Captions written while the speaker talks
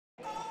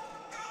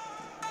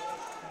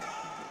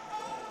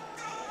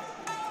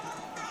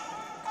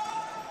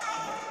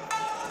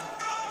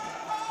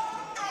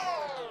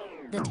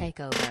The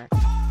Takeover.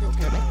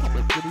 Okay.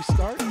 Did we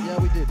start?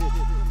 Yeah, we did. That's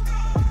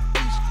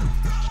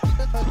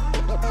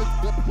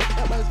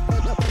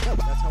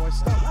how I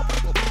start.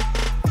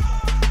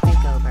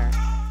 Takeover.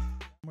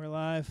 We're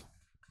live.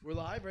 We're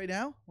live right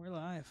now? We're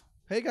live.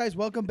 Hey, guys,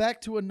 welcome back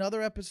to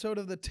another episode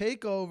of The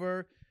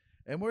Takeover.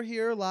 And we're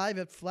here live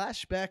at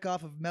Flashback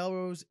off of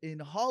Melrose in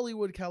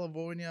Hollywood,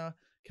 California.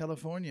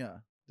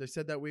 Did I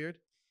said that weird?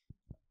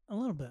 A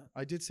little bit.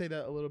 I did say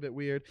that a little bit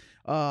weird.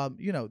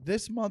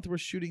 This month we're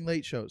shooting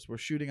late shows. We're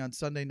shooting on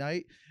Sunday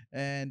night,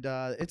 and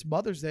it's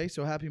Mother's Day,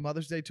 so happy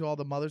Mother's Day to all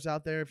the mothers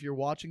out there. If you're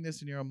watching this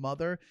and you're a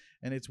mother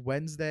and it's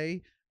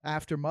Wednesday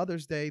after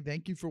Mother's Day,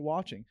 thank you for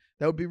watching.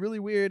 That would be really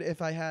weird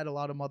if I had a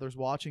lot of mothers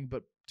watching,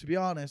 but to be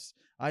honest,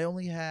 I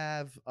only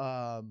have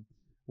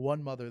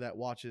one mother that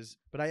watches,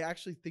 but I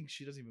actually think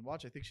she doesn't even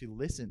watch. I think she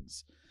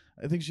listens.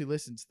 I think she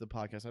listens to the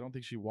podcast. I don't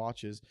think she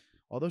watches.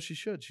 Although she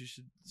should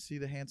see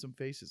the handsome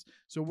faces.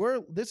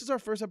 So this is our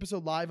first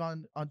episode live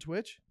on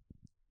Twitch.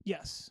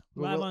 Yes,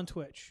 live on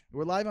Twitch.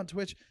 We're live on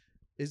Twitch.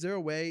 Is there a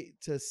way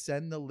to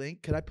send the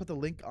link? Could I put the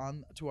link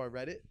on to our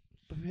Reddit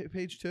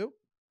page too?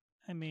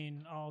 I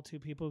mean, all two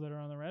people that are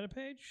on the Reddit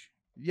page.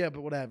 Yeah,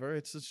 but whatever.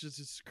 It's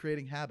just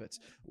creating habits.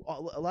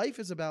 Life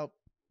is about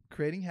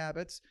creating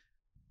habits,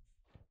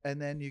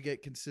 and then you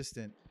get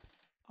consistent.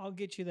 I'll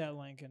get you that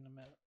link in a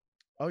minute.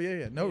 Oh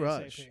yeah. No ASAP.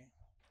 rush.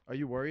 Are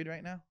you worried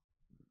right now?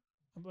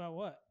 About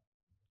what?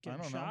 Getting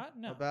I don't shot?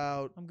 know. No.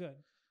 About I'm good.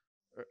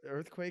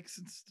 Earthquakes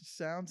and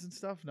sounds and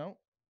stuff? No.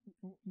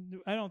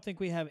 I don't think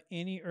we have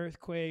any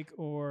earthquake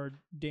or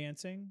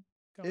dancing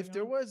going If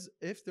there on.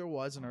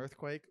 was an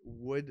earthquake,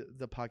 would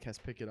the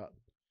podcast pick it up?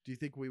 Do you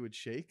think we would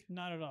shake?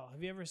 Not at all.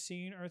 Have you ever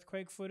seen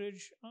earthquake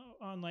footage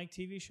on like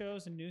TV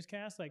shows and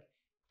newscasts? Like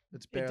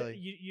It's barely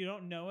you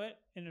don't know it,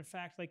 and in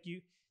fact, like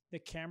the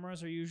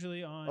cameras are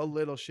usually on a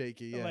little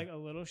shaky. Yeah. like a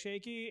little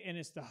shaky, and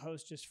it's the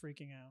host just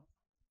freaking out.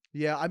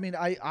 Yeah, I mean,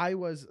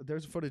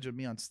 there's footage of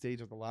me on stage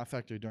at the Laugh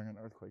Factory during an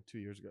earthquake 2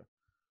 years ago.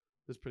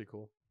 It was pretty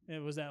cool.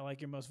 Was that like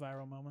your most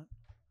viral moment?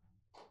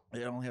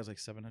 It only has like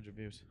 700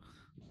 views.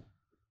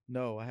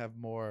 No, I have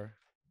more.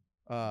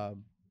 I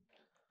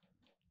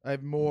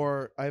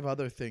have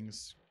other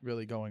things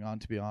really going on,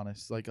 to be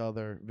honest, like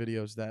other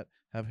videos that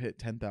have hit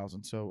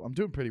 10,000. So I'm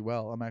doing pretty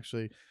well. I'm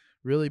actually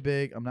really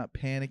big. I'm not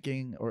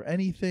panicking or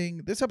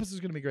anything. This episode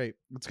is going to be great.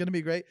 It's going to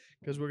be great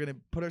because we're going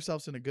to put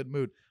ourselves in a good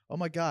mood. Oh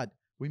my God.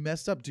 We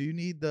messed up. Do you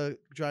need the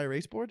dry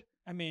erase board?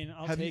 I mean,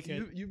 I'll take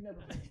it. You've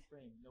never been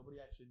framed. Nobody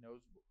actually knows.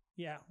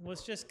 Yeah,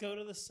 let's just go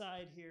to the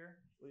side here.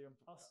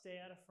 I'll stay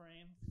out of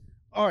frame.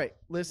 All right,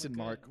 listen,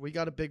 Okay. Mark. We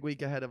got a big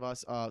week ahead of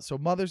us. So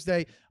Mother's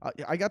Day,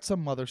 I got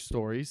some mother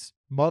stories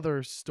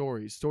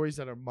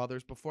that are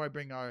mothers. Before I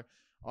bring our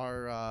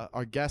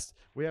guest,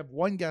 we have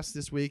one guest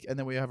this week, and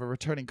then we have a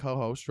returning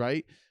co-host,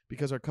 right?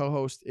 Because our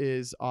co-host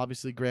is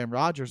obviously Graham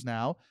Rogers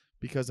now,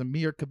 because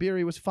Amir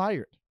Kabiri was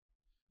fired.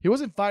 He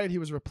wasn't fired. He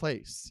was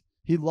replaced.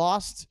 He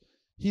lost.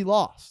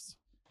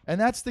 And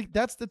that's the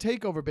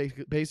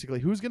takeover, basically.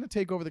 Who's going to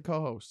take over the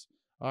co-host?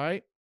 All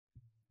right.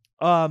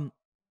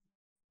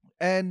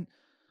 And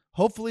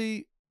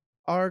hopefully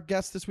our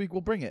guest this week will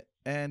bring it.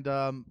 And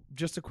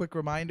just a quick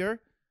reminder,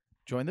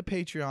 join the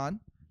Patreon,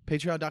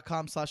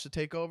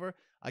 patreon.com/TheTakeover.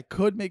 I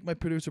could make my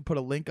producer put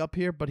a link up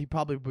here, but he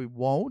probably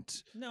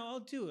won't. No, I'll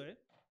do it.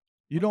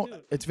 You I'll don't. do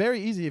it. It's very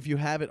easy if you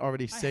have it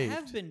already saved. I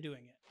have been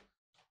doing it.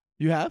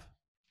 You have?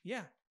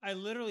 Yeah, I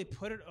literally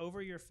put it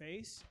over your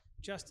face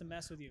just to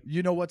mess with you.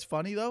 You know what's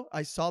funny, though?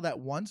 I saw that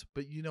once,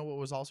 but you know what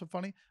was also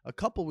funny? A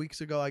couple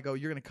weeks ago, I go,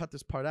 you're going to cut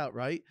this part out,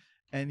 right?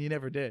 And you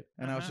never did.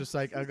 And I was just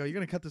like, I go, you're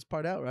going to cut this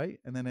part out, right?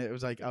 And then it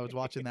was like, I was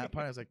watching that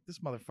part. I was like, this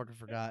motherfucker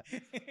forgot.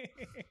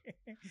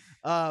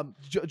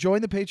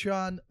 Join the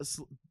Patreon.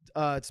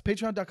 It's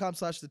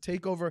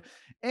patreon.com/TheTakeover.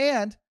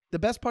 And the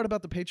best part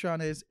about the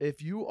Patreon is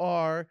if you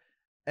are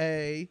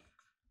at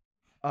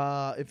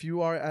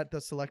the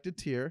selected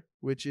tier,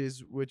 which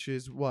is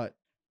what?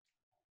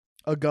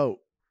 A goat.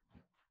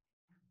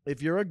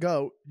 If you're a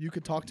goat, you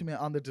could talk to me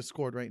on the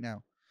Discord right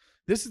now.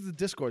 This is the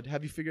Discord.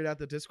 Have you figured out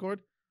the Discord?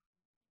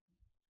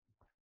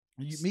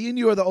 Me and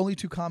you are the only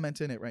two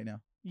comments in it right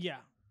now. Yeah,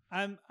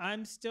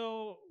 I'm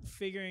still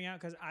figuring out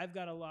because I've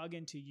got to log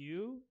into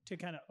you to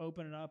kind of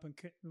open it up and.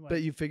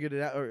 But you figured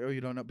it out, or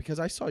you don't know, because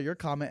I saw your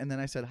comment and then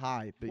I said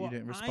hi, but you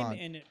didn't respond. I'm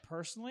in it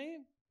personally,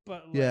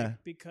 but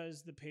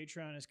because the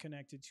Patreon is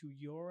connected to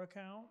your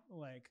account,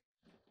 like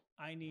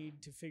I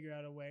need to figure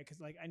out a way because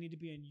I need to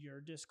be in your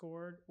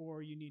Discord,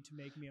 or you need to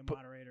make me a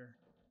moderator.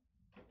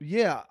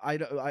 Yeah,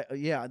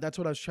 yeah, that's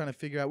what I was trying to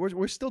figure out.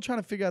 We're still trying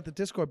to figure out the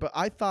Discord, but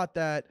I thought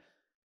that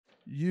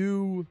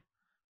you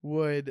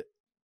would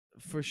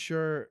for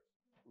sure,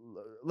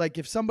 like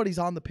if somebody's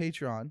on the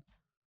Patreon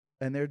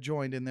and they're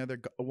joined and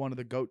they're one of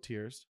the GOAT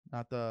tiers,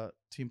 not the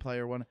team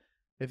player one,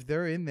 if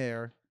they're in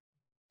there,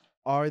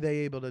 are they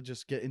able to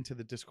just get into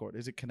the Discord?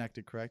 Is it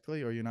connected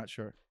correctly, or you're not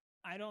sure?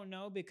 I don't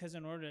know, because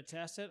in order to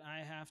test it, I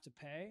have to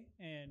pay,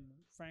 and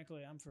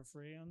frankly, I'm for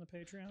free on the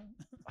Patreon.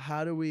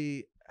 How do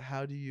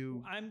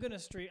you? I'm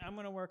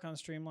gonna work on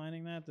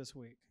streamlining that this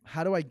week.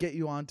 How do I get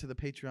you onto the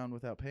Patreon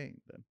without paying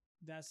then?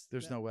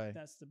 There's no way.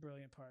 That's the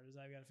brilliant part is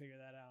I've got to figure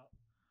that out.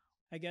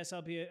 I guess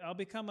I'll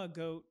become a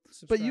GOAT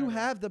subscriber. But you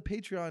have the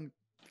Patreon.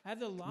 I have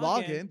the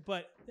login,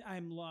 but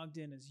I'm logged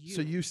in as you.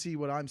 So you see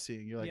what I'm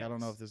seeing. You're like, yes. I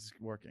don't know if this is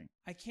working.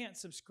 I can't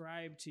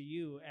subscribe to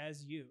you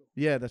as you.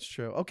 Yeah, that's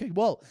true. Okay,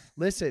 well,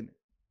 listen.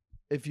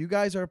 If you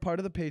guys are a part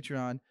of the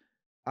Patreon,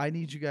 I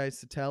need you guys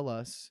to tell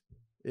us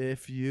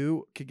if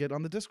you could get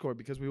on the Discord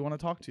because we want to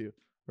talk to you,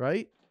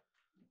 right?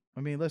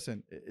 I mean,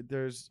 listen,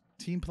 there's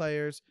team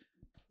players,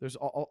 there's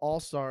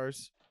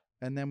all-stars,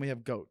 and then we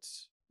have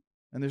GOATs.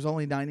 And there's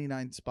only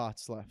 99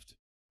 spots left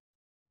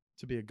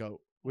to be a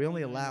GOAT. We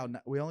only allow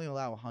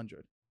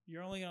 100.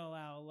 You're only going to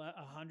allow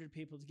 100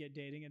 people to get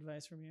dating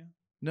advice from you?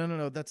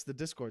 No. That's the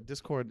Discord.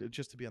 Discord,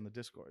 just to be on the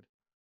Discord.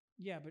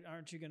 Yeah, but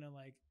aren't you going to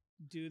like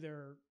do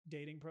their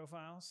dating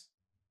profiles?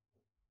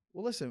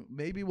 Well, listen,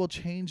 maybe we'll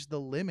change the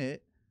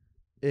limit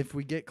if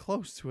we get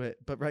close to it.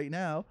 But right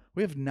now,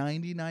 we have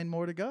 99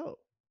 more to go.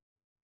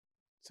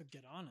 So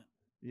get on it.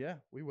 Yeah,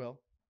 we will.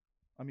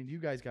 I mean, you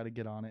guys got to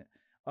get on it.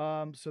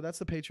 So that's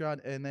the Patreon.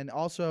 And then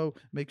also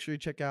make sure you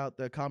check out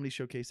the Comedy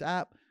Showcase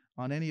app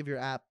on any of your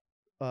app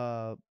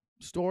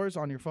stores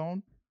on your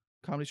phone.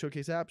 Comedy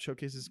Showcase app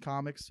showcases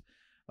comics.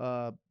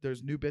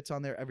 There's new bits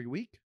on there every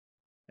week.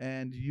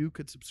 And you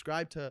could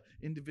subscribe to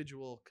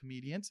individual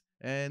comedians,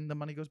 and the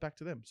money goes back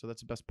to them. So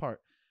that's the best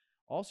part.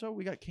 Also,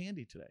 we got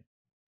candy today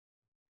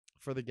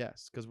for the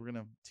guests because we're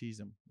going to tease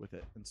them with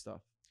it and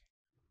stuff.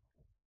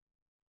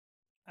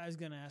 I was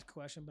going to ask a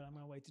question, but I'm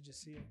going to wait to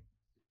just see it.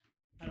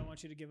 I don't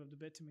want you to give up the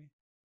bit to me.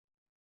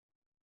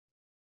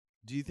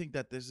 Do you think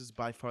that this is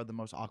by far the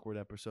most awkward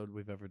episode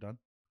we've ever done?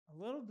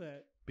 A little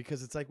bit.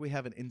 Because it's like we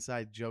have an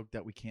inside joke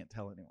that we can't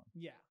tell anyone.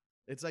 Yeah.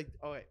 It's like,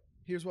 oh, wait,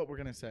 here's what we're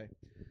going to say.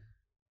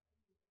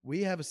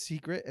 We have a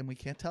secret and we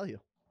can't tell you.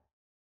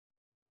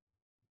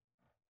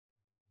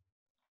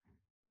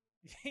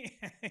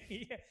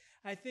 Yeah.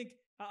 I think,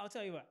 I'll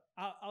tell you what,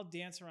 I'll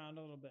dance around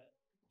a little bit.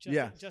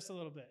 Just a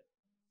little bit.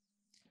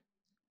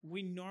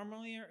 We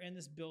normally are in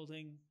this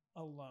building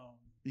alone.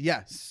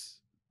 Yes.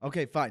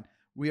 Okay, fine.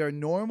 We are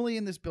normally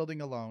in this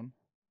building alone.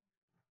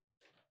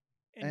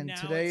 And now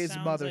today is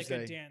Mother's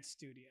Day. A dance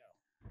studio.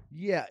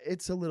 Yeah,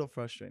 it's a little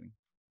frustrating.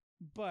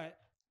 But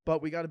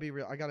we got to be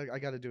real. I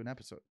got to do an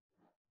episode.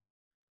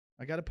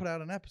 I got to put out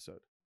an episode.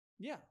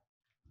 Yeah.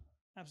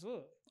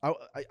 Absolutely.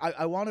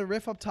 I want to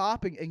riff up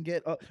top and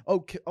get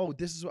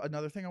this is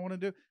another thing I want to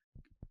do.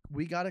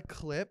 We got to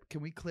clip.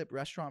 Can we clip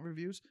restaurant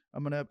reviews?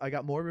 I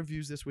got more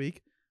reviews this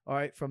week. All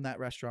right, from that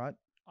restaurant.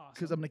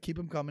 Because I'm going to keep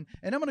them coming.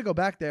 And I'm going to go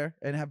back there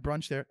and have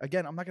brunch there.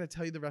 Again, I'm not going to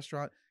tell you the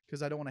restaurant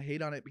because I don't want to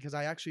hate on it because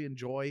I actually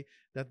enjoy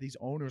that these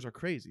owners are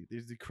crazy.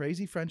 There's the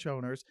crazy French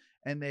owners,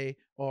 and they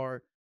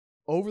are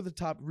over the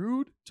top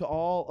rude to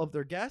all of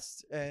their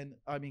guests and,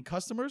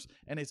 customers,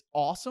 and it's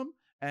awesome.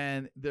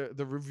 And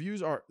the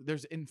reviews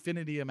there's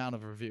infinity amount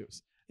of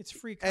reviews. It's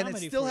free comedy.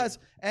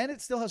 And it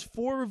still has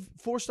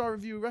 4-star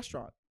review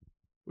restaurant,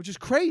 which is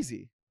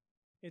crazy.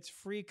 It's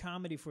free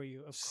comedy for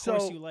you. Of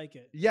course you like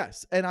it.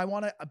 Yes. And I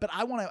want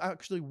to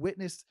actually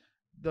witness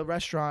the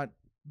restaurant,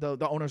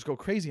 the owners go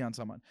crazy on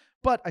someone.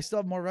 But I still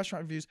have more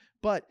restaurant reviews.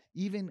 But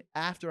even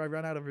after I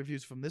run out of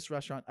reviews from this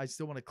restaurant, I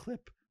still want to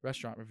clip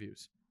restaurant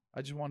reviews.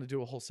 I just want to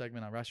do a whole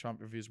segment on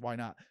restaurant reviews. Why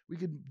not? We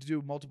could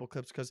do multiple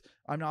clips because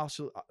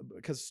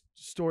because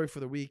story for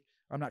the week,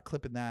 I'm not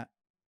clipping that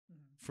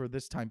for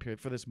this time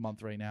period, for this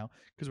month right now,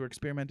 because we're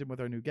experimenting with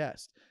our new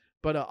guest.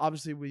 But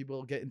obviously we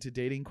will get into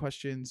dating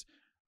questions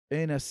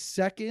in a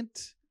second.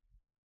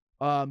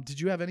 Did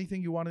you have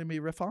anything you wanted me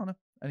to riff on?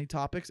 Any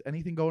topics?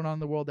 Anything going on in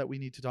the world that we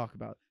need to talk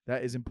about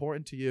that is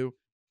important to you?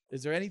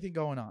 Is there anything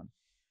going on?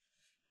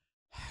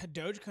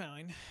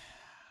 Dogecoin.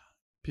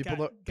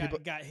 People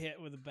got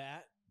hit with a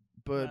bat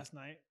last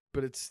night.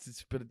 But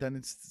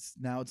it's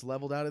now it's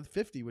leveled out at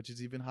 50, which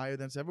is even higher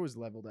than it's ever was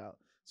leveled out.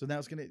 So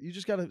now you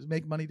just got to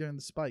make money during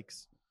the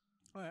spikes.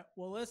 All right.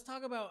 Well, let's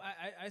talk about.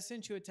 I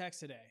sent you a text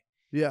today.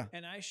 Yeah.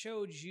 And I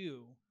showed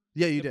you.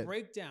 Yeah, you the did.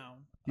 breakdown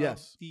of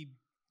the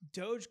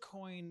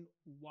Dogecoin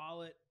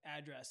wallet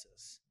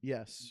addresses.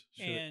 Yes.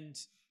 Sure. And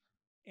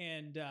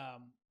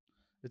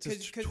it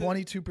says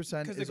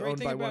 22% is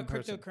owned by one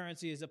person. Because the great thing about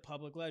cryptocurrency is a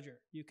public ledger.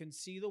 You can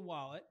see the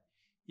wallet.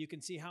 You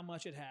can see how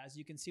much it has.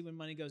 You can see when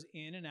money goes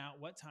in and out,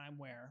 what time,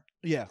 where.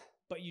 Yeah.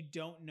 But you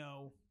don't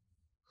know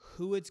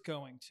who it's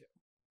going to.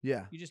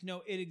 Yeah. You just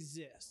know it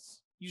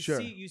exists.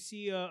 You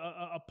see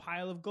a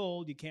pile of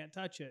gold. You can't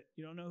touch it.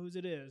 You don't know whose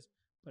it is,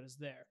 but it's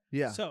there.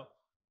 Yeah. So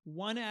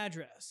one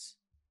address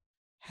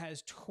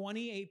has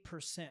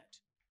 28%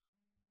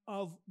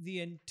 of the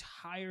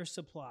entire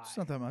supply. It's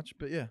not that much,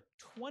 but yeah.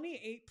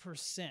 28%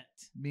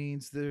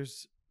 means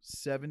there's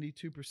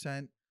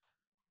 72%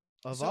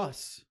 of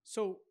us.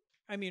 So,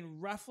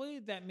 roughly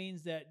that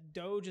means that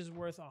Doge is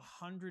worth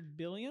 100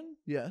 billion?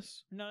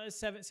 Yes. No, it's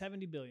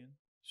 70 billion.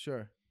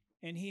 Sure.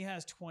 And he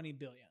has 20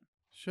 billion.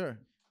 Sure.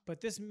 But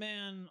this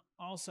man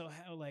also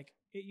had,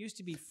 it used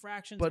to be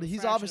fractions. But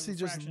he's obviously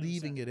just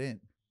leaving it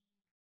in.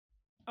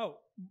 Oh.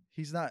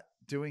 He's not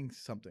doing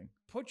something.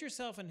 Put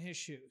yourself in his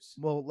shoes.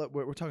 Well,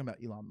 we're talking about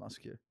Elon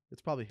Musk here.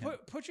 It's probably him.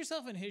 Put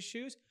yourself in his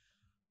shoes.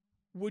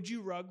 Would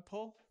you rug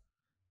pull?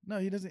 No,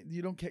 he doesn't.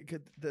 You don't care.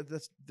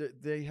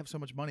 They have so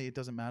much money, it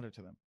doesn't matter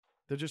to them.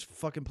 They're just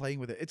fucking playing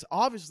with it. It's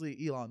obviously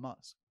Elon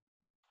Musk.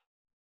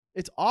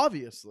 It's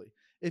obviously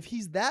if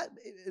he's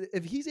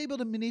able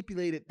to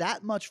manipulate it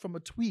that much from a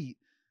tweet,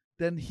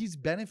 then he's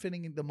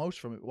benefiting the most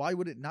from it. Why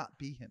would it not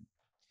be him?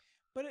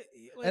 But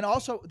and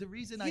also the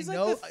reason he's I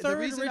know like the third the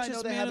reason richest I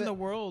know they man have in it, the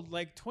world,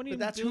 like 20 but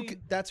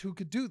that's who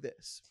could do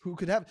this. Who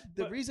could have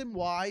the reason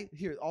why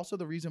here? Also,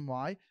 the reason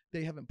why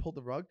they haven't pulled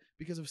the rug,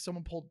 because if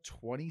someone pulled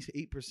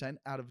 28%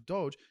 out of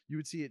Doge, you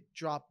would see it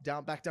drop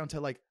back down to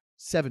like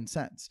 7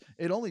 cents.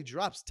 It only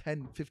drops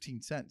 10,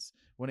 15 cents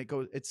when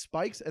it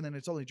spikes and then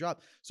it's only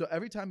dropped. So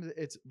every time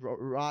it's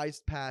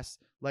rise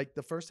past, like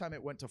the first time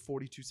it went to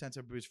 42 cents,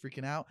 everybody was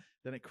freaking out.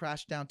 Then it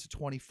crashed down to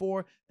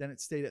 24. Then it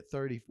stayed at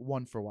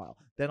 31 for a while.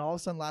 Then all of a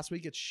sudden last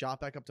week it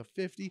shot back up to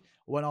 50,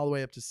 went all the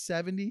way up to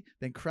 70,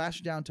 then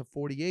crashed down to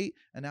 48.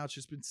 And now it's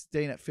just been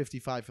staying at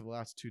 55 for the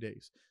last 2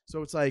 days.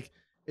 So it's like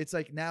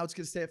now it's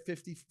going to stay at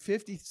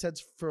 50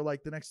 cents for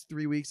like the next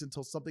 3 weeks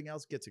until something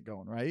else gets it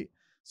going. Right.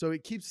 So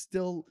it keeps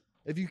still.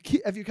 If you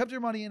kept your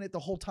money in it the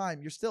whole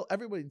time,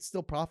 everybody's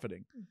still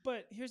profiting.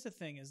 But here's the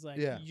thing: is like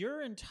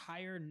your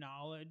entire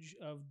knowledge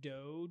of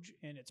Doge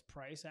and its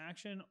price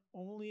action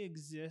only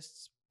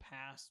exists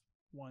past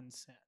 1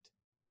 cent.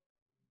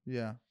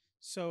 Yeah.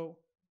 So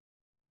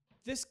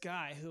this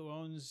guy who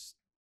owns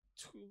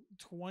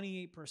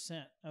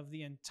 28% of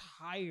the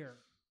entire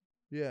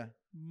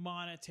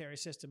monetary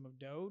system of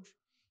Doge,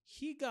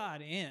 he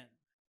got in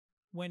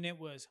when it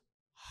was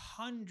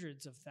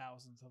hundreds of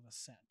thousands of a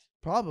cent.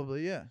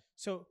 Probably, yeah.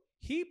 So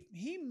he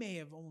may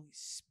have only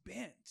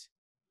spent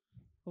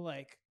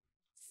like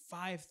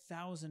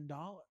 $5,000.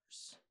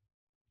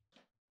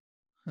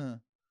 Huh.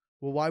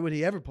 Well, why would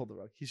he ever pull the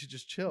rug? He should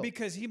just chill.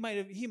 Because he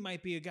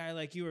might be a guy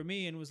like you or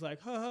me and was like,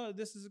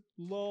 this is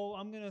lol,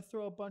 I'm gonna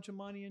throw a bunch of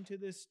money into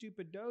this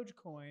stupid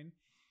Dogecoin,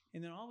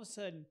 and then all of a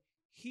sudden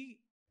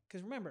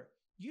because remember,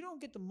 you don't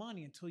get the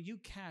money until you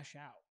cash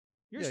out.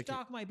 Your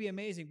stock might be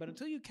amazing, but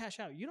until you cash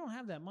out, you don't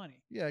have that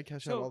money. Yeah, I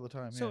cash out all the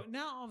time. So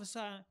now all of a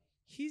sudden,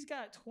 he's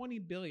got 20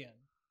 billion.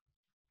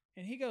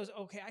 And he goes,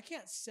 okay, I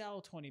can't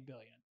sell 20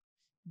 billion.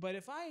 But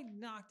if I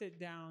knocked it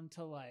down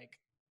to like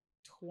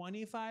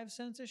 25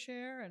 cents a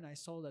share and I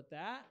sold at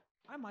that,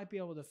 I might be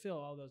able to fill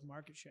all those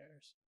market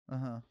shares.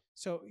 Uh-huh.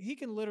 So he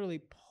can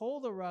literally pull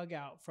the rug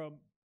out from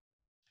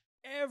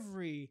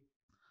every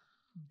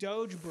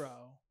Doge bro.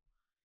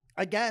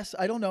 I guess.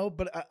 I don't know,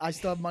 but I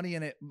still have money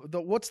in it.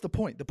 What's the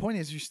point? The point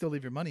is you still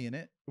leave your money in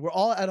it. We're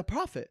all at a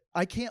profit.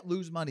 I can't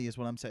lose money is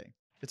what I'm saying.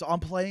 I'm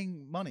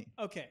playing money.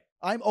 Okay.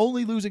 I'm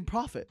only losing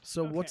profit.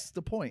 So what's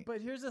the point?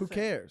 But here's the thing. Who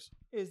cares?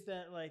 Is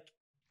that like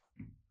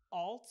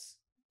alts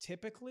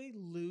typically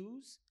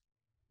lose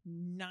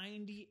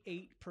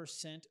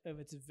 98% of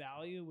its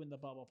value when the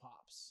bubble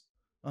pops.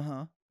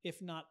 Uh-huh.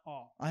 If not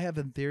all. I have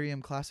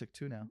Ethereum Classic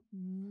too now.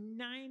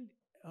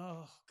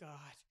 Oh,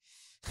 God.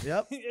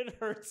 Yep. It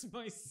hurts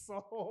my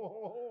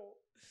soul.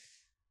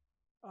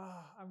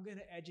 I'm going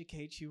to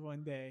educate you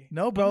one day.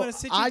 No, bro.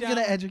 I'm going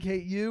to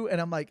educate you,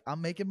 and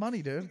I'm making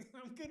money, dude.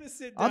 I'm going to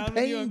sit down I'm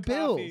with you paying on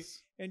bills. coffee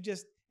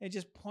and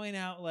just point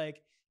out,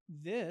 like,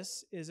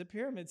 this is a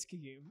pyramid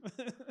scheme.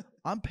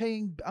 I'm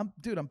paying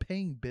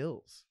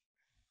bills.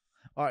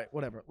 All right,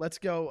 whatever. Let's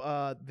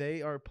go.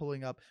 They are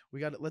pulling up.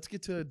 Let's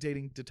get to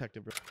Dating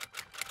Detective.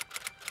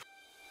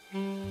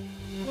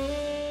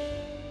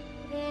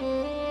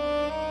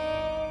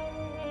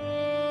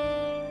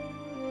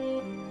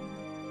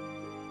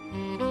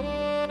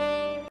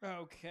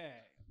 Okay,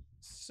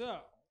 so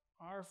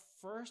our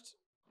first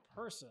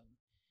person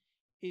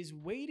is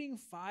waiting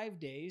 5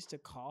 days to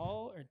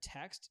call or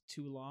text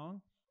too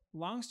long.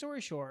 Long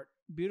story short,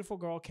 beautiful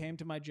girl came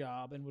to my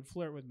job and would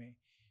flirt with me.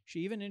 She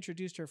even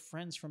introduced her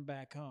friends from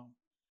back home.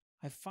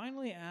 I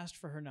finally asked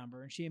for her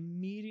number and she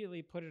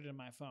immediately put it in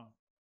my phone.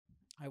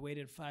 I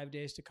waited 5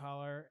 days to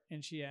call her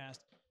and she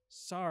asked,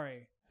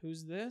 "Sorry,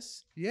 who's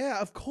this?"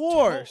 Yeah, of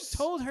course.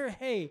 Told her,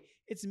 "Hey,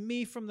 it's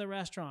me from the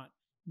restaurant."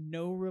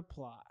 No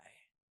reply.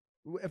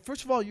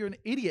 First of all, you're an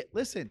idiot.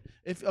 Listen,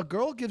 if a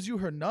girl gives you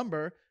her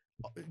number,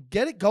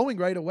 get it going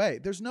right away.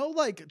 There's no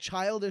like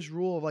childish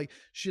rule of like,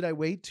 should I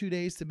wait 2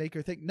 days to make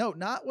her think? No,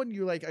 not when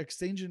you're like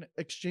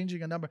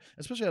exchanging a number,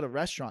 especially at a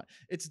restaurant.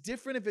 It's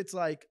different if it's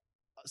like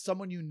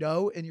someone you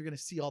know and you're going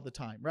to see all the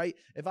time, right?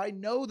 If I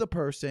know the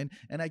person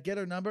and I get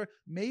her number,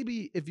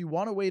 maybe if you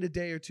want to wait a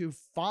day or two,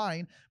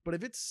 fine. But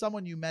if it's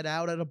someone you met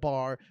out at a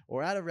bar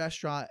or at a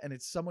restaurant and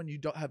it's someone you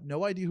don't have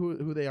no idea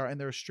who they are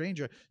and they're a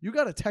stranger, you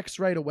got to text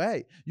right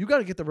away. You got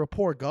to get the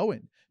rapport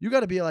going. You got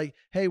to be like,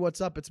 "Hey, what's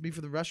up? It's me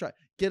from the restaurant."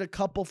 Get a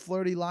couple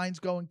flirty lines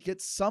going,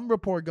 get some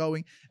rapport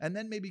going, and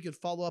then maybe you could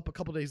follow up a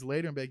couple days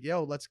later and be like,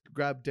 "Yo, let's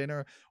grab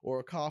dinner or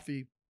a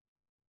coffee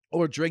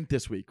or drink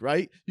this week,"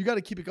 right? You got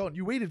to keep it going.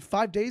 You waited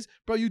 5 days,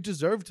 bro. You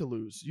deserve to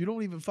lose. You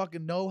don't even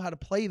fucking know how to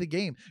play the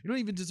game. You don't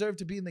even deserve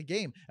to be in the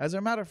game. As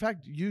a matter of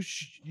fact, you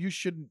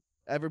shouldn't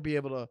ever be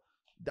able to.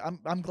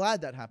 I'm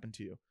glad that happened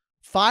to you.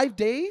 5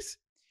 days?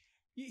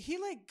 He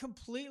like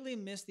completely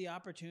missed the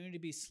opportunity to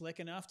be slick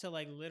enough to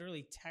like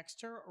literally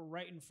text her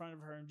right in front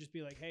of her and just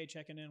be like, "Hey,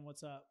 checking in,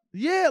 what's up?"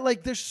 Yeah,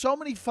 like there's so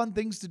many fun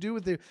things to do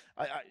with it.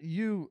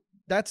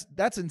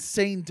 That's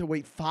insane to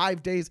wait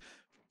 5 days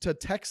to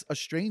text a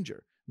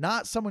stranger,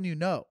 not someone you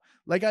know.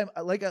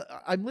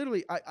 I'm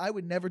literally I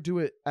would never do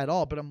it at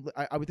all, but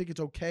I would think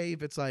it's okay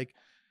if it's like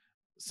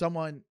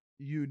someone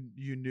you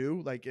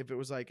knew, like if it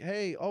was like,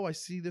 hey, oh, I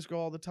see this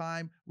girl all the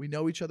time, we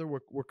know each other,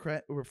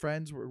 we're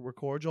friends, we're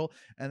cordial,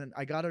 and then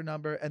I got her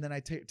number, and then I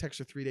text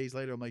her 3 days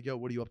later, I'm like, yo,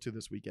 what are you up to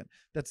this weekend?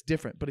 That's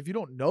different. But if you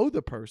don't know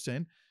the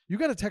person, you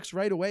got to text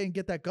right away and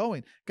get that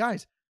going.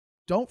 Guys,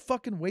 don't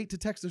fucking wait to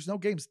text. There's no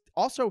games.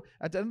 Also,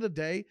 at the end of the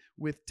day,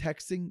 with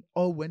texting,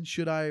 oh, when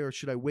should I, or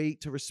should I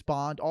wait to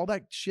respond, all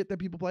that shit that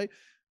people play,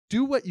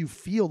 do what you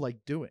feel like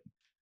doing.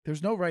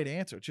 There's no right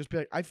answer. Just be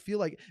like, I feel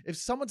like if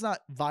someone's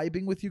not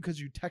vibing with you because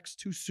you text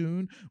too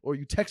soon or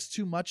you text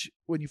too much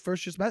when you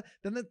first just met,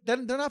 then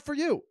they're not for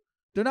you.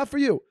 They're not for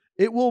you.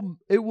 It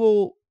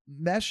will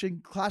mesh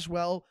and clash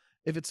well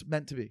if it's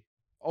meant to be.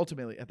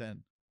 Ultimately, at the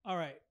end. All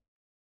right,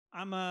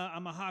 I'm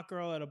a hot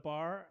girl at a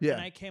bar, yeah.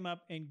 And I came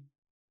up and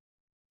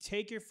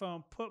take your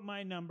phone, put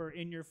my number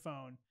in your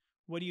phone.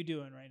 What are you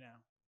doing right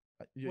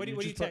now? What are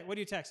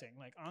you texting?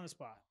 Like on the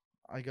spot.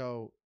 I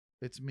go,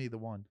 it's me, the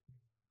one.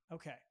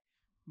 Okay.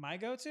 My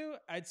go-to,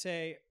 I'd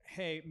say,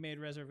 hey, made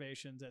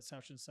reservations at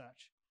such and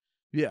such.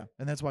 Yeah,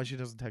 and that's why she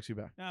doesn't text you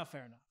back. Oh,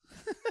 fair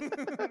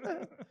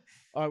enough.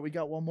 All right, we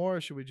got one more,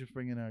 or should we just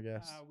bring in our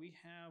guest? We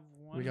have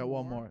one. We got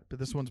one more, but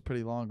this one's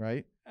pretty long,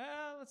 right?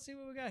 Let's see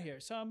what we got here.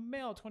 So I'm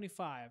male,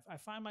 25. I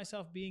find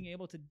myself being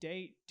able to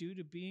date due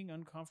to being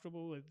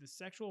uncomfortable with the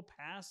sexual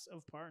past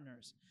of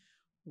partners.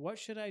 What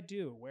should I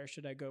do? Where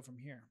should I go from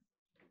here?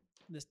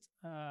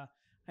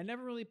 I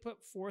never really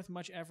put forth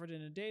much effort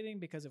into dating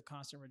because of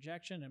constant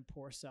rejection and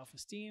poor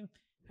self-esteem.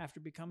 After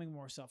becoming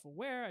more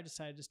self-aware, I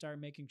decided to start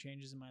making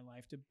changes in my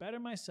life to better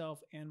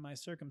myself and my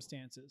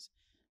circumstances.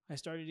 I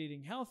started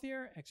eating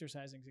healthier,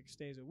 exercising 6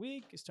 days a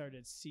week,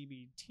 started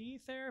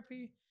CBT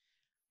therapy.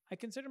 I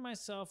consider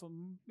myself a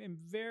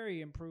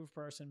very improved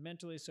person,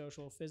 mentally,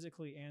 social,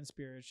 physically, and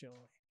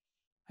spiritually.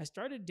 I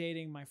started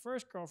dating my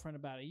first girlfriend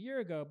about a year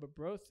ago, but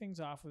broke things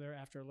off with her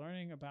after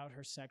learning about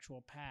her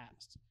sexual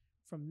past.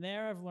 From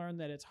there, I've learned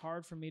that it's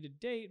hard for me to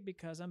date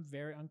because I'm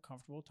very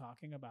uncomfortable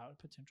talking about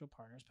a potential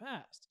partner's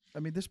past.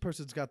 I mean, this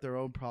person's got their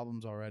own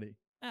problems already.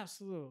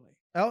 Absolutely.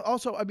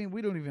 Also, I mean,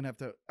 we don't even have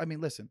to. I mean,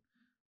 listen,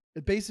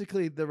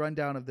 basically the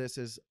rundown of this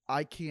is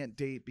I can't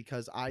date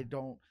because I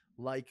don't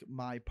like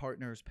my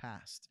partner's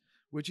past,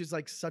 which is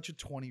like such a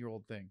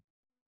 20-year-old thing,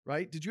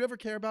 right? Did you ever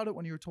care about it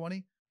when you were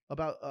 20?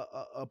 About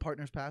a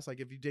partner's past?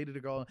 Like if you dated a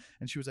girl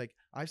and she was like,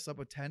 I slept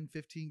with 10,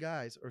 15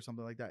 guys or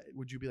something like that,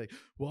 would you be like,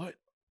 what?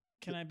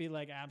 Can I be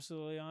like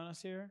absolutely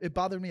honest here? It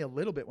bothered me a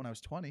little bit when I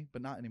was 20,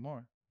 but not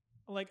anymore.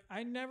 Like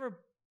I never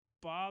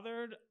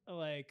bothered,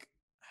 like,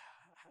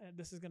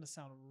 this is going to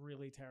sound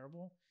really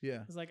terrible.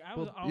 Yeah. It's like I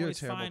was always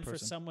fine for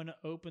someone to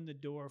open the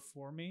door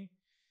for me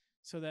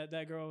so that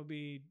girl would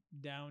be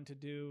down to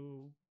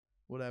do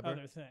whatever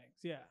other things.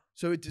 Yeah.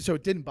 So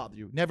it didn't bother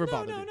you. Never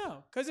bothered you.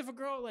 No. Because if a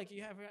girl if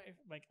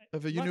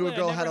you knew a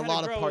girl had a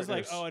lot of partners,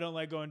 like, oh, I don't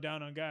like going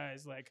down on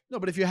guys. Like no,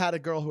 but if you had a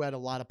girl who had a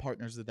lot of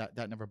partners,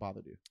 that never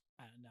bothered you.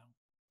 I don't know.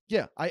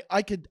 Yeah,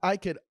 I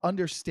could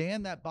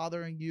understand that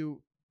bothering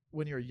you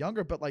when you're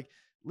younger, but like,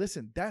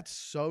 listen, that's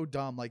so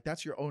dumb. Like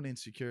that's your own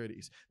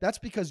insecurities. That's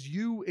because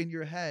you in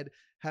your head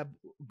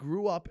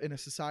grew up in a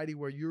society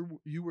where you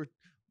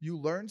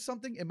learned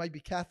something. It might be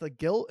Catholic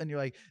guilt, and you're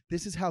like,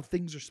 this is how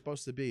things are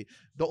supposed to be.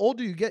 The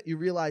older you get, you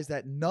realize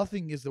that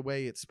nothing is the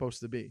way it's supposed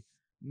to be.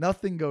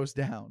 Nothing goes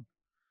down.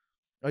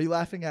 Are you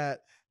laughing at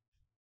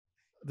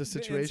the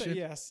situation?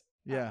 Yes.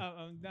 Yeah.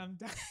 I'm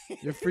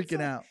You're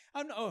freaking out.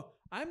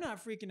 I'm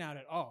not freaking out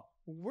at all.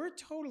 We're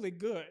totally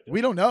good.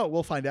 We don't know.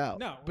 We'll find out.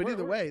 No, but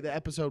either way, the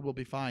episode will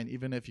be fine,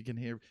 even if you can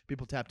hear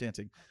people tap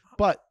dancing.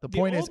 But the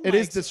point is, it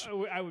is this.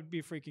 I would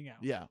be freaking out.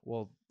 Yeah.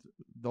 Well,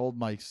 the old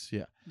mics.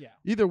 Yeah. Yeah.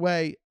 Either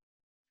way,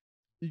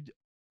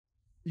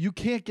 you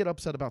can't get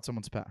upset about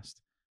someone's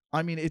past.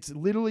 I mean, it's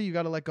literally you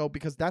got to let go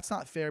because that's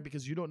not fair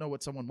because you don't know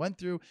what someone went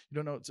through. You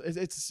don't know.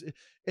 It's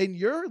in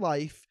your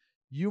life.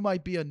 You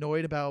might be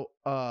annoyed about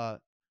a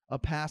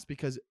past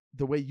because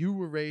the way you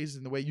were raised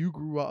and the way you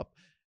grew up,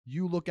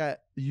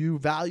 you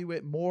value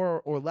it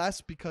more or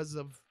less because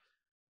of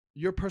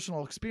your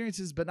personal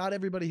experiences, but not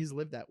everybody has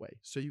lived that way.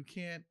 So you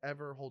can't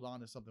ever hold on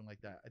to something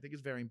like that. I think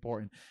it's very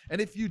important. And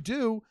if you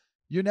do,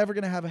 you're never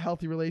going to have a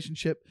healthy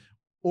relationship,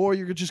 or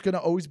you're just going to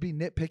always be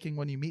nitpicking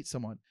when you meet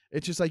someone.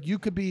 It's just like you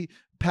could be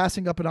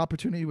passing up an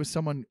opportunity with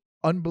someone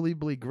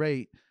unbelievably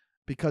great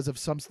because of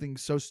something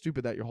so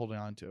stupid that you're holding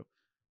on to.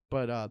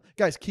 But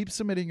guys, keep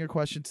submitting your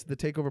questions to the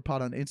Takeover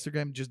Pod on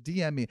Instagram. Just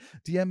DM me.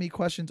 DM me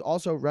questions.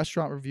 Also,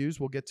 restaurant reviews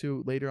we'll get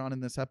to later on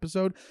in this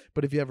episode.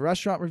 But if you have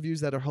restaurant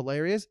reviews that are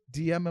hilarious,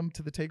 DM them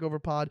to the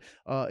Takeover Pod.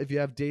 If you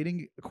have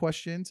dating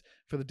questions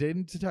for the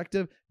Dating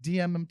Detective,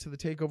 DM him to the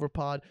Takeover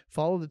Pod.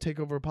 Follow the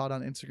Takeover Pod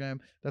on Instagram.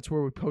 That's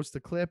where we post the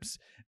clips.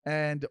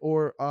 And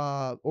or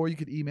you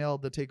could email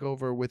the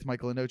Takeover with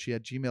Michael Lenoci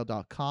at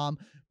gmail.com.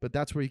 But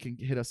that's where you can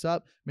hit us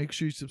up. Make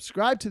sure you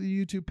subscribe to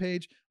the YouTube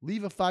page.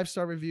 Leave a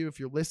 5-star review if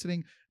you're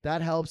listening.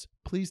 That helps.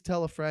 Please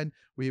tell a friend.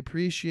 We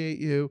appreciate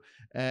you.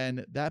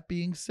 And that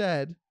being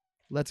said,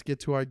 let's get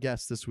to our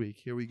guest this week.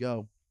 Here we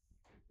go.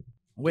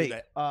 Wait.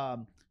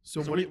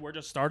 So we're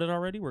just started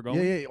already? We're going?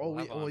 Yeah.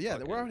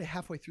 We're already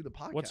halfway through the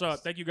podcast. What's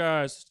up? Thank you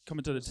guys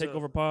coming to the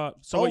Takeover Pod.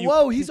 So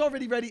whoa, he's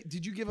already ready.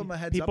 Did you give him a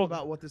heads up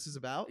about what this is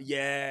about?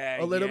 Yeah,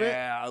 a little bit.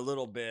 Yeah, a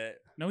little bit.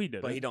 No, he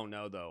didn't. But he don't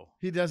know though.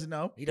 He doesn't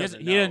know. He doesn't.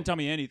 He didn't tell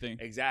me anything.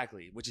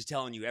 Exactly, which is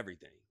telling you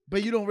everything.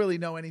 But you don't really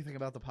know anything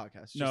about the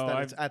podcast. Just no,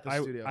 that it's at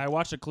the studio. I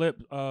watched a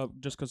clip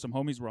just because some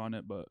homies were on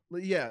it, but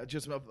yeah,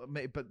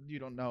 but you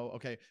don't know.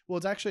 Okay, well,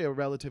 it's actually a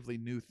relatively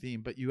new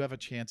theme, but you have a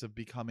chance of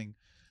becoming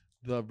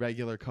the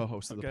regular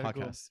co-host of the podcast.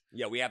 Cool.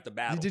 Yeah, we have to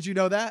battle. Did you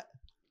know that?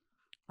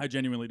 I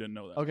genuinely didn't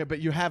know that. Okay,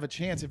 but you have a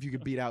chance if you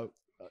could beat out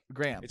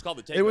Graham. It's called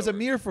the Takeover. It was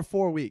Amir for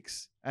 4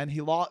 weeks, and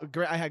he lost.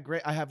 I have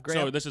Graham.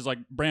 So this is like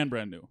brand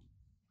new.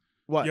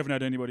 What? You haven't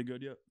had anybody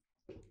good yet?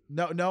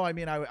 No. I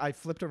mean, I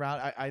flipped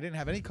around. I didn't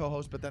have any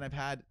co-hosts, but then I've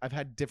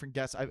had different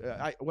guests.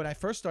 When I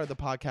first started the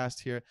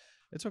podcast here,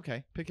 it's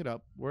okay. Pick it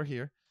up. We're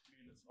here.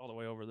 It's all the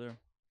way over there.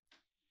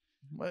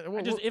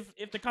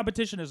 If the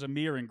competition is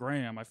Amir and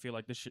Graham, I feel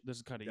like this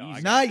is kind of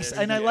easy. Nice,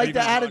 and I like the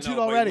attitude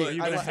already.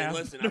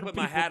 Listen, I put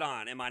my hat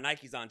on and my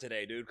Nikes on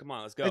today, dude. Come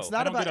on, let's go. It's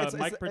not about a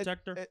mic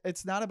protector.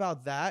 It's not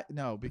about that,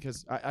 no,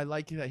 because I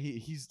like that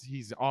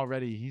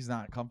he's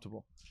not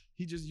comfortable.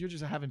 You're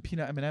just having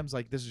peanut M&Ms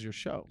like this is your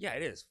show. Yeah,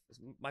 it is. It's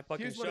my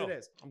fucking Here's show. what it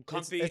is. I'm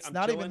comfy. It's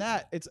not even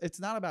that. It's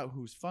not about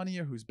who's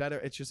funnier, who's better.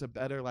 It's just a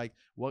better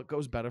what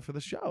goes better for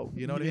the show.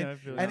 You know what I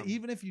mean? And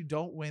even if you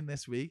don't win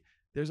this week,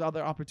 there's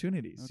other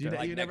opportunities.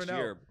 Okay. You never know.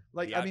 Year,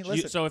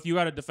 listen. So if you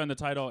got to defend the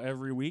title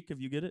every week, if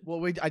you get it.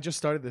 Well, I just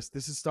started this.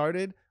 This has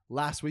started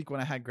last week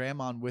when I had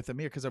Graham on with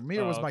Amir because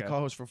Amir was my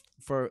co-host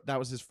for that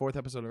was his 4th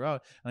episode in a row.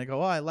 And I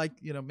go, I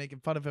like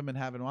making fun of him and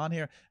having him on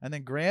here. And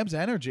then Graham's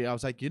energy, I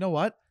was like, you know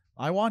what?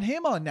 I want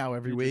him on now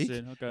every week.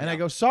 Okay. And I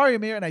go, sorry,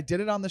 Amir. And I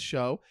did it on the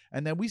show.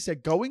 And then we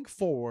said, going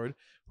forward,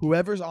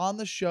 whoever's on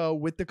the show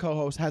with the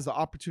co-host has the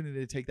opportunity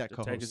to take that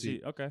co-host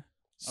seat. Okay.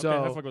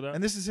 So, I fuck with that.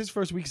 And this is his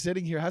first week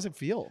sitting here. How's it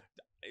feel?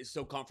 It's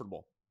so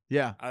comfortable.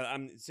 Yeah.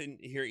 I'm sitting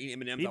here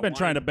eating M&Ms. He's been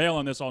trying to bail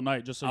on this all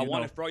night, just so you know. I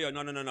want to froyo.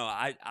 No.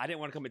 I didn't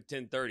want to come at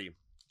 10:30.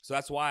 So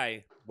that's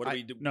why, what do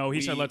we do? No, he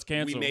said let's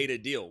cancel. We made a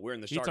deal. We're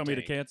in the Shark He told me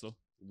to tank. cancel.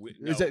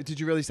 Did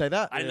you really say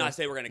that? I did not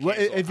say we're going to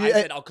cancel. I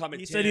said I'll come at 10.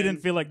 He said he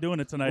didn't feel like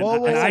doing it tonight.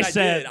 I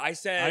said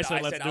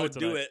I would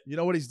do it. You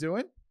know what he's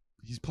doing?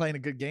 He's playing a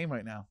good game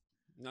right now.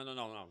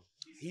 No.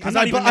 Because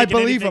I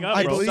believe him.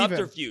 I believe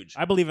subterfuge.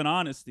 I believe in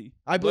honesty.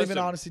 I believe in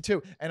honesty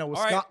too. And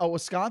a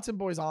Wisconsin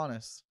boy's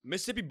honest.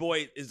 Mississippi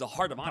boy is the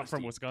heart of honesty.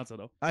 I'm from Wisconsin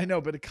though. I know,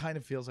 but it kind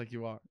of feels like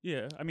you are.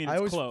 Yeah, I mean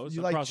it's close.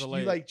 You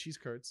like cheese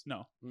curds?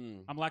 No,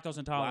 I'm lactose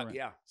intolerant.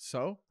 Yeah.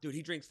 So, dude,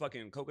 he drinks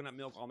fucking coconut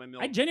milk, almond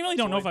milk. I genuinely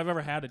don't know if I've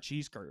ever had a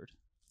cheese curd.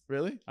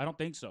 Really? I don't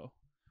think so.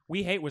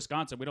 We hate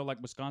Wisconsin. We don't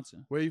like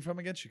Wisconsin. Where are you from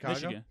again?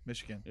 Chicago?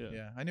 Michigan.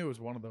 Yeah. I knew it was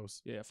one of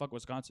those. Yeah, fuck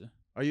Wisconsin.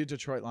 Are you a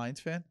Detroit Lions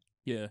fan?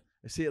 Yeah.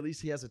 See, at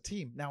least he has a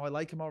team. Now I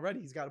like him already.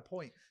 He's got a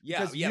point.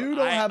 Yeah, because you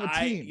don't have a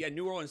team.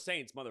 New Orleans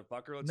Saints,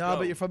 motherfucker. Let's go. No,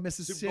 but you're from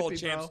Mississippi, Super Bowl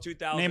champs,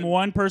 2000. Name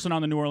one person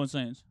on the New Orleans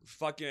Saints.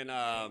 Fucking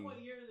What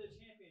year did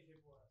the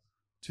championship was?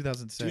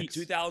 2006.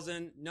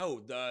 2000. No,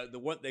 the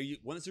one they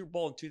won the Super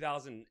Bowl in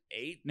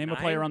 2008. Name a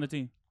player on the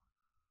team.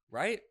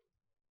 Right.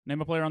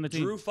 Name a player on the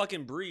team. Drew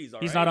fucking Brees.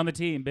 He's not on the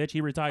team, bitch. He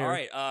retired.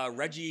 All right.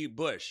 Reggie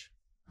Bush.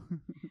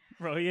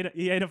 Bro,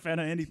 he ain't a fan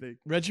of anything.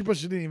 Reggie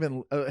Bush didn't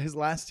even his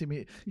last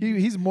team.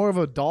 He's more of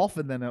a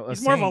Dolphin than a.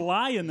 He's more of a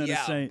Lion than a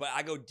Saint. But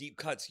I go deep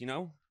cuts. You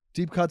know.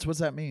 Deep cuts. What's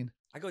that mean?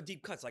 I go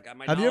deep cuts. Like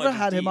Have you ever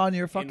had him on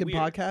your fucking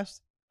podcast?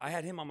 I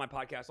had him on my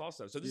podcast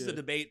also. So this is a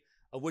debate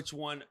of which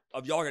one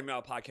of y'all are gonna be on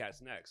a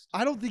podcast next.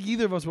 I don't think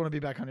either of us want to be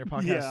back on your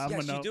podcast.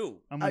 Yes, you do.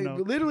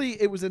 Literally,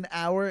 it was an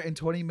hour and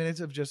 20 minutes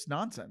of just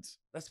nonsense.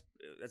 That's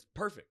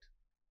perfect.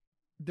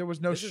 There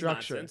was no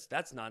structure. Nonsense.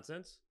 That's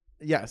nonsense.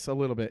 Yes, a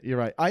little bit. You're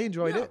right. I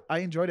enjoyed it.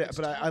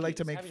 But I like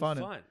to make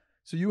fun.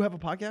 So you have a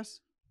podcast?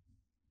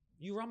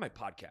 You were on my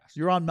podcast.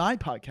 You're on my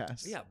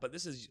podcast. Yeah, but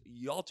this is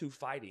y'all two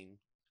fighting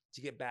to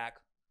get back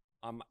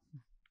on my...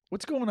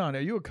 What's going on? Are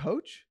you a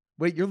coach?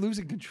 Wait, you're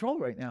losing control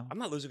right now. I'm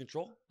not losing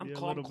control. I'm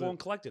calm, cool, and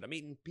collected. I'm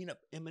eating peanut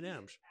M&Ms.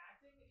 Acting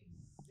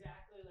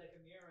exactly like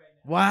Amir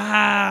right now.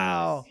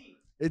 Wow.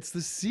 It's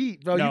the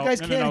seat, bro. You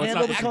guys can't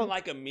handle the acting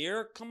like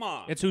Amir. Come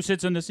on. It's who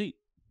sits in the seat.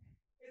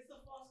 It's the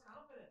false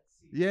confidence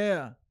seat.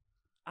 Yeah.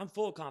 I'm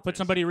full of confidence. Put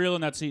somebody real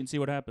in that seat and see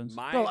what happens.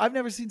 Bro, I've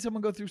never seen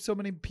someone go through so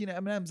many peanut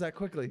M&Ms that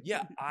quickly.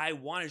 Yeah, I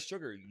wanted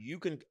sugar. You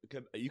can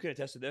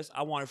attest to this.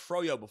 I wanted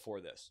froyo before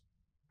this.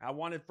 I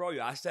wanted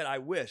froyo. I said I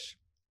wish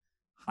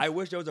there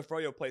was a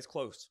froyo place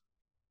close.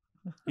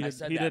 I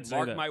said that.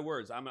 Mark my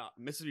words. I'm a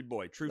Mississippi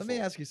boy. Truthful. Let me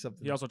ask you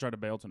something. He also tried to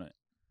bail tonight.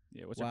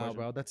 Yeah, what's your Wow, question?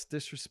 bro, that's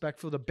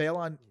disrespectful to bail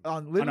on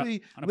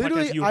literally. on a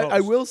Literally, podcast you I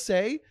host. will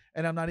say,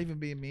 and I'm not even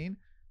being mean.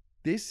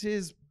 This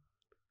is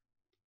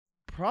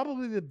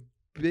probably the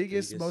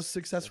biggest most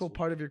successful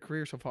part of your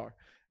career so far.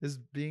 Is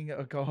being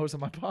a co-host of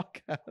my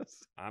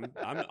podcast. I'm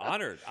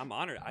honored. I'm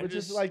honored. Which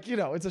is like,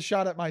 it's a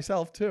shot at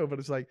myself too, but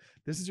it's like,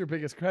 this is your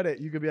biggest credit.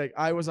 You could be like,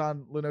 I was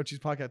on Lenoci's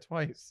podcast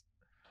twice.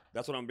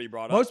 That's what I'm gonna be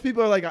brought up. Most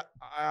people are like,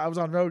 I was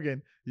on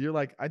Rogan. You're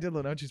like, I did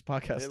Lenoci's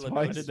podcast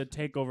twice. I did the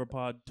Takeover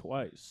pod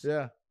twice.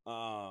 Yeah.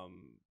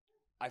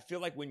 I feel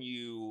like when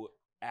you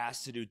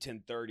asked to do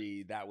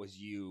 10:30, that was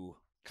you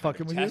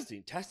fucking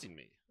with testing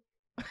me,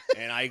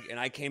 and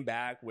I came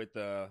back with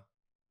a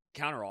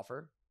counter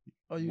offer,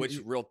 which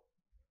real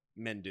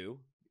men do.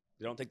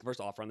 They don't take the first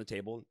offer on the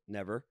table,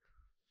 never.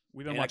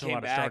 We've been watching a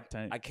lot of Shark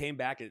Tank. I came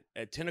back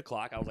at 10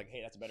 o'clock. I was like,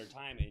 hey, that's a better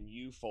time, and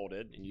you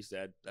folded, and you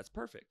said that's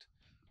perfect.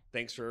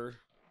 Thanks for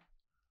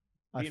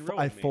being real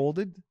with me.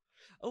 Folded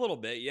a little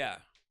bit, yeah,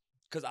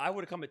 because I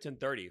would have come at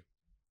 10:30.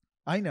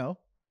 I know.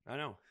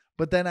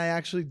 But then I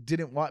actually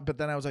didn't want. But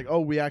then I was like, oh,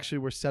 we actually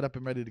were set up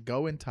and ready to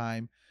go in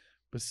time.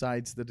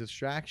 Besides the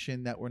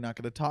distraction that we're not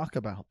going to talk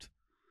about,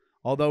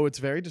 although it's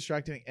very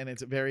distracting and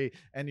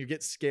and you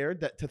get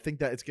scared to think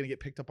that it's going to get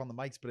picked up on the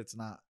mics, but it's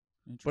not.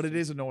 But it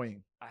is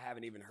annoying. I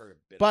haven't even heard a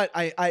bit. But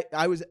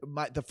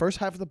the first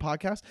half of the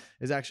podcast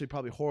is actually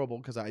probably horrible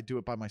because I do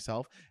it by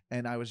myself,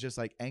 and I was just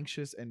like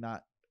anxious and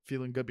not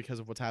feeling good because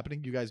of what's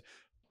happening. You guys,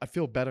 I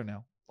feel better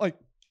now. Like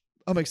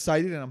I'm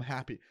excited and I'm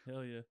happy.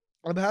 Hell yeah.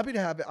 I'm happy to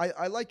have it.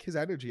 I like his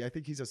energy. I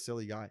think he's a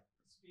silly guy.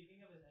 Speaking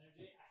of his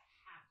energy, I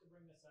have to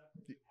bring this up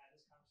because we've had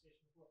this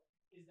conversation before.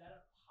 Is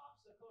that a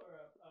popsicle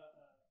or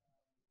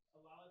a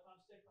lollipop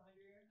stick behind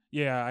your ear?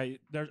 Yeah,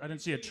 I didn't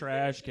see a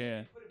trash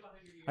can.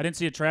 I didn't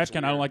see a trash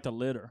can. I don't like to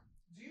litter.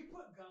 Do you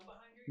put gum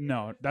behind your ear?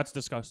 No, that's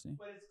disgusting.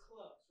 But it's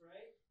close,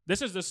 right?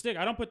 This is the stick.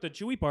 I don't put the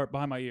chewy part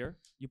behind my ear.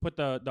 You put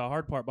the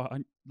hard part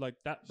behind, like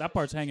that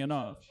part's hanging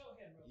off.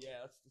 Yeah,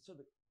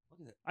 look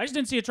at that. I just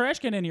didn't see a trash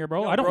can in here,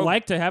 bro. No, I don't bro,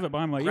 like to have it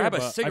behind my ear, grab a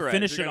but cigarette I if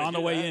finished you're it gonna on the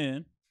do way that.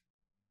 in.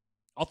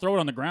 I'll throw it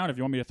on the ground if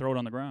you want me to throw it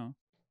on the ground.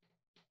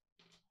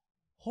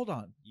 Hold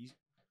on.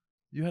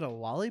 You had a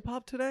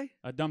lollipop today?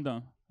 A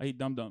dum-dum. I eat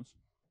dum-dums.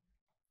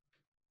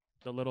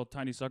 The little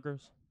tiny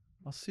suckers.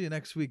 I'll see you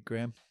next week,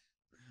 Graham.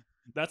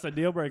 That's a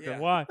deal breaker. Yeah.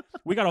 Why?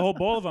 We got a whole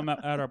bowl of them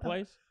at our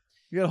place.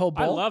 You got a whole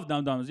bowl? I love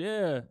dum-dums,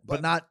 yeah.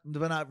 But not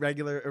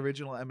regular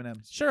original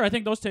M&Ms. Sure, I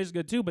think those taste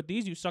good too, but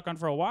these you suck on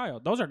for a while.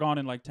 Those are gone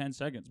in like 10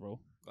 seconds, bro.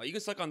 Well, you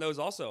can suck on those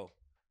also.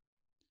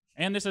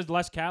 And this is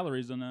less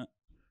calories than that.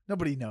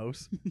 Nobody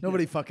knows.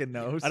 Nobody fucking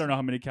knows. I don't know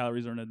how many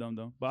calories are in a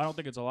dum-dum, but I don't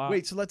think it's a lot.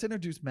 Wait, so let's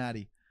introduce Matt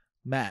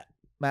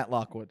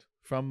Lockwood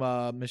from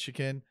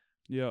Michigan.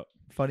 Yeah.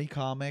 Funny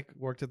comic,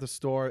 worked at the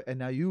store, and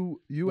now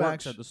you Works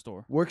actually at the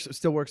store.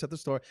 still works at the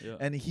store, Yeah.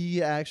 and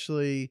he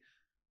actually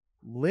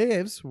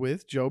lives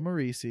with Joe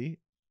Marrese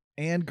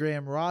and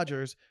Graham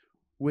Rogers,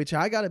 which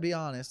I got to be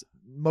honest,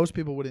 most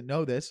people wouldn't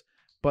know this,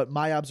 but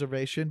my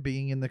observation,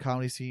 being in the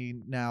comedy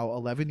scene now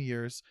 11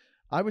 years,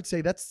 I would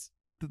say that's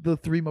the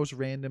three most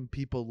random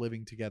people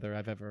living together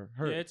I've ever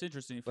heard. Yeah, it's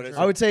interesting. But For it's-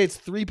 sure. I would say it's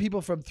three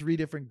people from three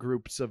different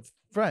groups of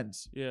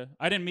friends. Yeah,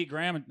 I didn't meet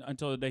Graham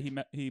until the day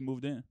he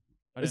moved in.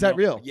 I Is didn't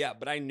that know. real? Yeah,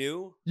 but I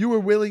knew. You were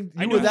willing.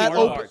 I You knew were who that you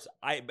were. open.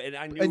 I knew.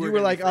 And we you were were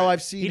gonna like, be "Oh, I've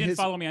friends." seen He didn't his."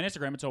 follow me on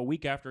Instagram until a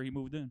week after he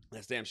moved in.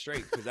 That's damn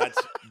straight because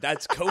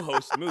that's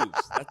co-host moves.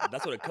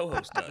 That's what a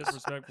co-host does.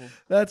 Disrespectful.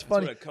 That's That's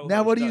funny. what a co-host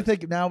Now, what do you does.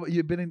 think? Now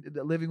you've been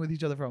living with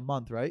each other for a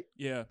month, right?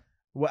 Yeah.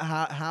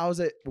 How's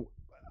it?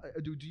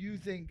 Do you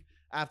think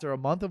after a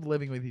month of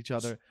living with each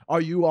other,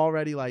 are you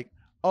already like,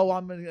 oh,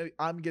 I'm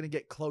gonna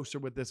get closer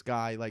with this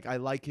guy? Like I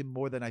like him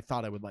more than I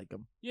thought I would like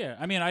him. Yeah.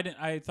 I mean,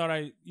 I thought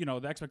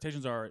the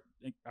expectations are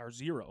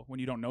zero when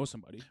you don't know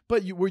somebody.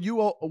 But were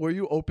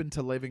you open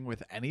to living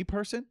with any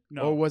person?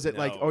 No. Or was it No.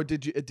 like, or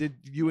did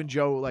you and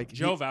Joe like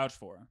Joe vouched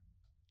for him.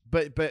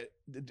 But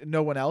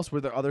no one else? Were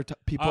there other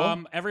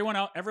people? Everyone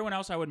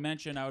else I would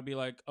mention, I would be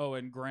like, oh,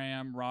 and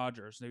Graham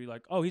Rogers. They'd be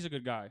like, oh, he's a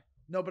good guy.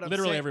 No, but I'm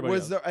literally saying, everybody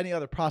was else. there any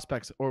other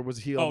prospects, or was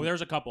he? Oh,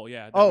 there's a couple,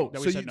 yeah. So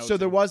we said no so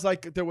there to. was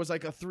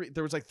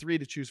like three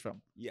to choose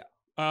from.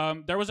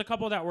 There was a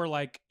couple that were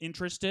like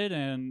interested,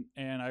 and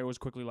I was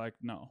quickly like,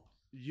 no.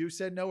 You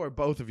said no, or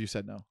both of you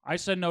said no? I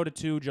said no to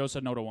two. Joe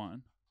said no to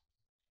one.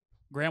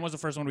 Graham was the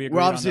first one we agreed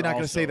We're on. obviously that not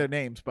going to say also- their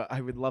names, but I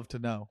would love to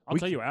know. I'll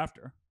tell you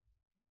after.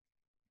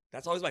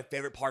 That's always my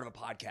favorite part of a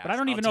podcast. But I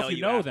don't even know if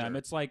you know them.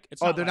 It's like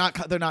it's. Oh, not they're like,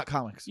 not. They're not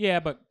comics. Yeah,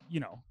 but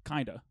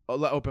kinda.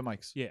 Open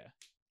mics. Yeah.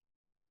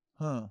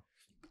 Huh.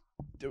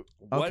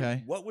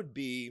 Okay. What would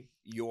be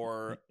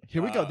your?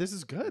 Here we go. This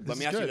is good. Let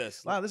me ask you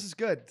this. Wow, this is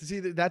good. See,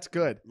 that's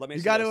good. Let me. You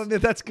ask got to this.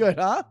 admit that's good,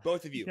 huh?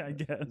 Both of you. Yeah, I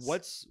guess.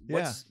 What's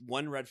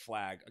one red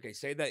flag? Okay,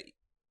 say that.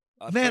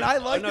 Man, I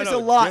like no, this no, a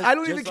lot. just- I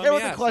don't just even let care me what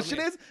the ask, question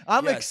let me- is.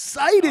 I'm Yes.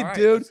 excited, All right,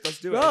 dude. let's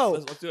do it. Bro,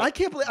 Let's do it. I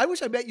can't believe. I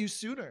wish I met you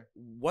sooner.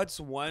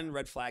 What's one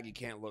red flag you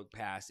can't look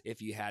past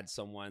if you had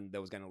someone that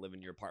was going to live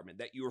in your apartment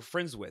that you were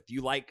friends with? You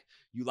like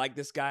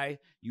this guy,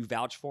 you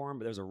vouch for him,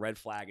 but there's a red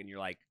flag, and you're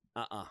like,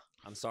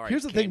 I'm sorry.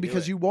 Here's the thing, Can't do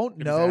because it. you won't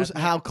Get his know ass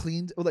how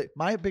clean. Like,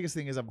 my biggest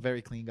thing is I'm a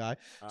very clean guy,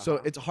 so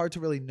Uh-huh. it's hard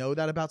to really know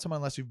that about someone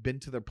unless you've been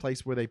to their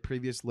place where they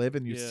previously live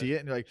and you Yeah. see it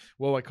and you're like,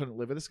 "Whoa, I couldn't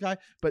live with this guy."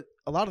 But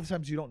a lot of the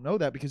times you don't know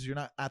that because you're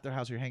not at their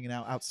house. You're hanging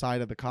out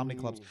outside of the comedy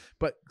clubs. Ooh.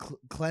 But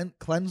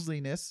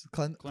cleanliness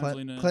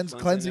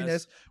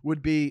Cleanliness.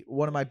 would be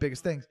one of my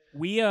biggest things.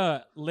 We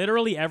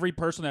literally every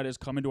person that has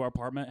come into our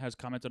apartment has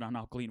commented on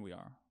how clean we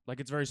are. Like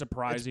it's very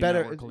surprising. It's better.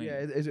 That we're clean.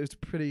 It's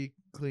pretty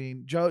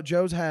clean.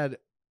 Joe's had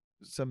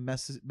some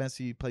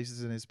messy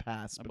places in his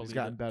past, I but he's believe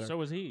gotten it. better. So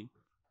was he.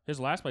 His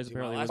last place Dude, my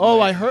apparently last was. Oh,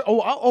 place- I heard.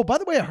 Oh, by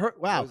the way, I heard.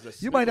 Wow, was the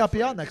you might not be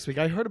Snickle on Fridge. next week.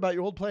 I heard about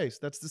your old place.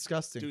 That's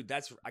disgusting. Dude,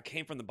 I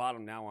came from the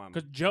bottom. Now I'm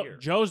Because here.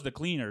 Joe's the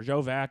cleaner.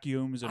 Joe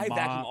vacuums and I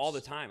vacuum mops. all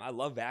the time. I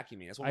love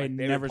vacuuming. That's one I of had my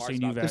favorite never parts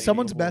seen you about vacuum. If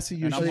someone's before. messy,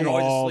 And I'm usually- home You're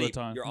always all the asleep.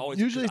 time. You're always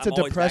Usually it's I'm a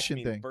always depression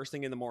vacuuming thing. First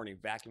thing in the morning,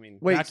 vacuuming.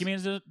 Wait, Vacuuming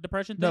is a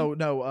depression thing?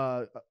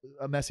 no,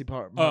 a messy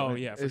part. Oh,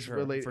 yeah, for is sure,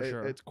 related- for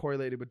sure. It's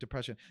correlated with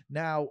depression.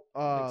 Now,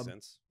 Makes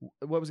sense.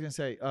 what was I gonna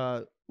say?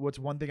 What's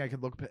one thing I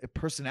could look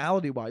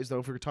personality wise though?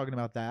 If we were talking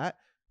about that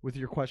with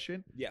your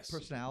question, Yes.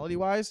 personality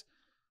wise,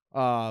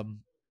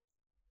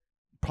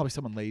 probably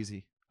someone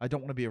lazy. I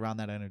don't want to be around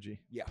that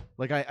energy. Yeah.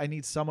 Like I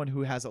need someone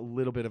who has a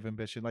little bit of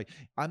ambition. Like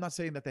I'm not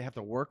saying that they have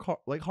to work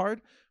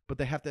hard, but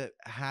they have to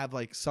have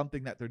like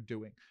something that they're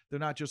doing. They're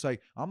not just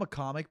like, I'm a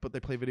comic, but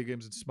they play video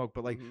games and smoke.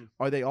 But like, Mhm.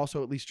 are they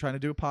also at least trying to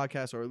do a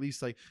podcast or at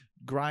least like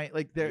grind?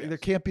 Like there Yes.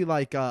 can't be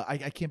like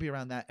I can't be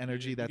around that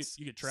energy. You That's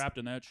get trapped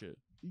in that shit.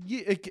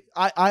 yeah.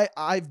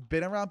 I've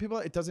been around people.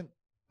 It doesn't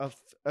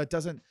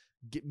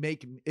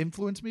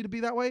influence me to be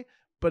that way,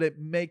 but it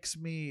makes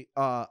me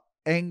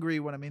angry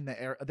when I'm in the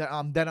air. Then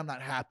I'm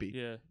not happy.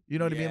 Yeah. You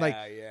know what I mean? Like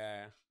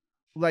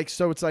Yeah.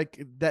 so it's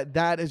like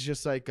that is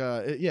just like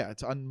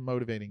it's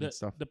unmotivating and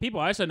stuff. The people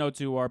I say no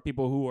to are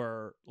people who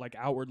are like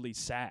outwardly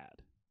sad.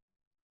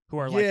 Who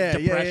are like Yeah,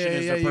 depression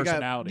is their you got-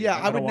 personality. yeah, Like,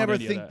 I don't would want never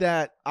any of think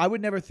that. I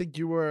would never think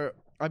you were.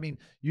 I mean,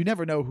 you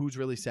never know who's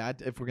really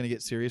sad. If we're gonna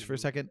get serious for a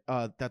second,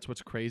 that's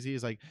what's crazy.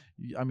 Is like,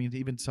 I mean,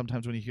 even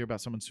sometimes when you hear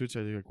about someone's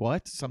suicide, you're like,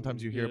 what?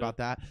 Sometimes you hear Yeah. about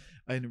that,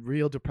 and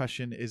real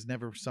depression is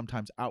never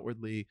sometimes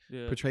outwardly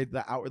Yeah. portrayed.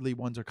 The outwardly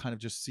ones are kind of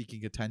just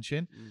seeking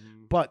attention,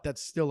 Mhm. but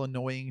that's still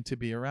annoying to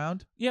be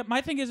around. Yeah, my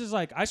thing is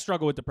like I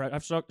struggle with depression.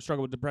 I've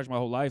struggled with depression my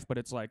whole life, but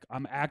it's like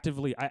I'm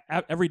actively,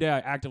 every day I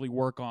actively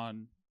work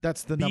on.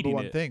 That's the number Beating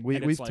one it. thing And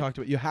we've it's like- talked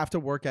about. You have to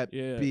work at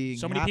Yeah. being.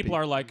 So many happy. people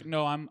are like,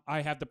 no,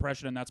 I have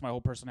depression and that's my whole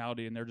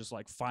personality, and they're just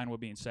like fine with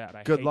being sad.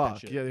 I Good hate luck.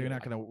 That shit. Yeah, you're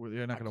not gonna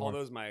I call work.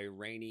 those my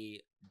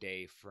rainy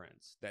day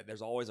friends. That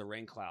there's always a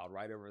rain cloud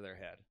right over their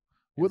head.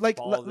 Well, And like-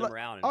 follow li- them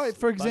around. and all right, s-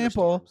 for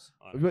example, thunderstorms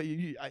on 'em.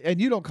 But and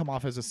you don't come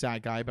off as a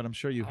sad guy, but I'm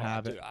sure you Oh,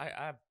 have dude, it. I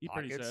have You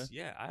pretty pockets. sad.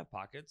 Yeah, I have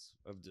pockets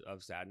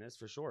of sadness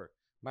for sure.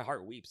 My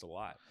heart weeps a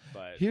lot.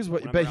 But Here's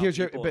what, when I'm but around here's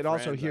your, people but and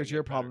also friends, I here's get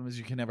your better. problem is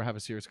you can never have a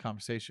serious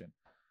conversation.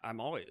 I'm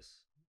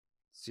always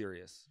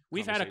serious.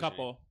 We've had a conversation.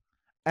 couple.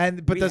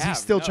 And but We does he have,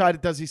 still no. try to?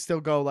 Does he still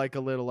go like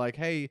a little like,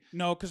 hey,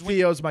 No, because when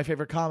Theo's my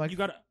favorite comic? you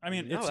got, I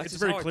mean, No, that's it's just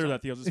very how it clear comes.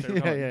 that Theo's a Yeah,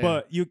 stereotype. yeah, yeah.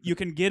 But you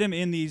can get him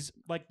in these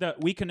like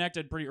that. We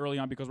connected pretty early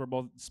on because we're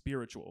both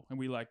spiritual, and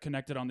we like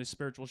connected on this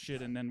spiritual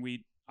shit, and then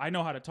I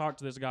know how to talk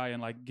to this guy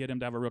and like get him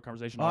to have a real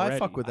conversation. Oh, already. I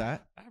fuck with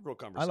that. I have real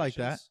I conversations. like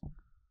that.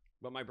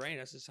 But my brain,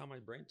 that's just how my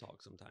brain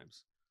talks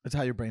sometimes. That's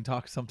how your brain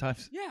talks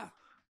sometimes. Yeah.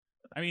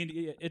 I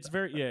mean, it's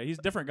very he's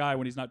a different guy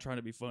when he's not trying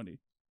to be funny.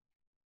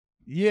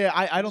 Yeah,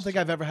 I don't think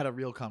I've ever had a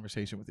real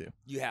conversation with you.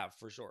 You have,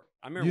 for sure.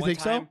 I remember You one think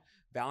so? time,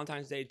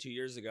 Valentine's Day 2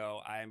 years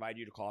ago, I invited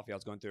you to coffee. I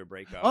was going through a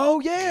breakup. Oh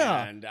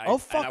yeah. And Oh,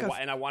 fuck,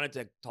 And I wanted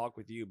to talk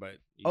with you, but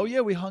Oh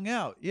yeah, we hung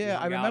out. Yeah,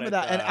 I hung out remember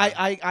at,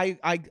 that.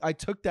 And I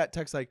took that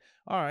text like,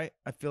 all right,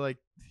 I feel like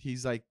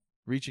he's like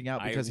reaching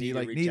out I because he need to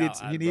like reach needed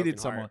out. I had he a needed broken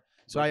someone. heart.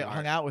 So I Broken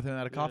hung heart. out with him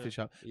at a coffee Yeah.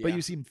 shop. Yeah. But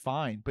you seemed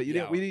fine. But you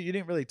Yeah. you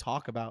didn't really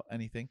talk about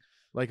anything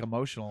like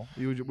emotional.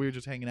 We were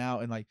just hanging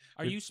out and like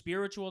Are you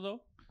spiritual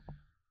though?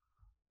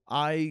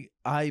 I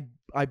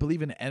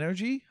believe in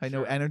energy. I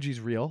know Sure.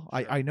 energy's real.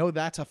 Sure. I know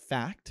that's a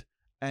fact.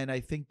 And I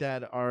think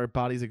that our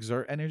bodies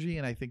exert energy,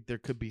 and I think there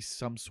could be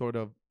some sort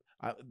of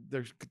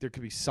there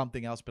could be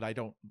something else, but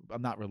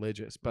I'm not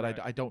religious, but Right.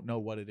 I don't know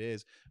what it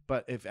is.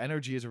 But if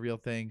energy is a real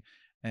thing,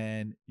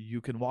 and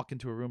you can walk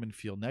into a room and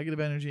feel negative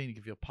energy, and you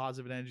can feel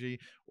positive energy,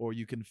 or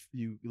you can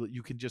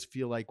just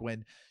feel like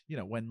when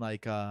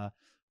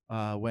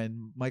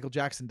Michael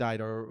Jackson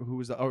died, or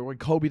or when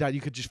Kobe died,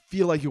 you could just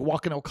feel like you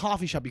walk into a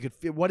coffee shop. You could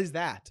feel, what is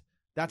that?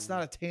 That's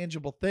not a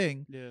tangible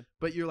thing, Yeah.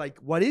 but you're like,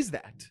 what is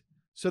that?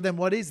 So then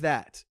what is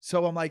that?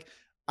 So I'm like,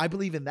 I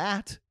believe in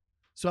that.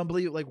 So I'm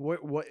believing like,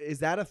 what is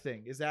that a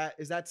thing? Is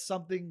that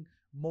something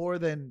more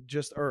than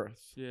just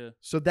Earth? Yeah.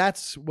 So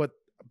that's what,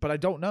 but I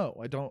don't know.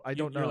 I don't know.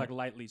 You're like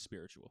lightly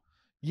spiritual.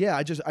 Yeah,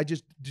 I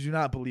just do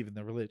not believe in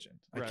the religion.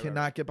 Right, I right,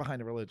 cannot get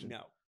behind a religion.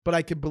 No. But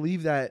I can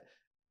believe that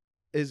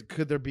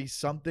could there be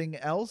something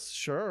else?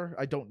 Sure.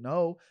 I don't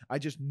know. I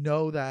just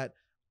know that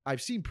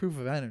I've seen proof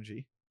of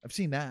energy. I've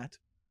seen that.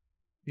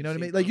 You know what I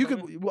See mean? Like you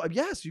from could, well,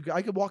 yes,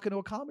 I could walk into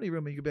a comedy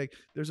room and you could be like,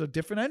 "There's a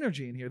different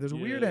energy in here. There's a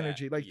weird Yeah.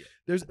 energy. Like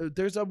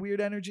there's a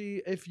weird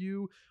energy if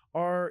you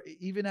are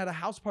even at a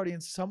house party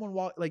and someone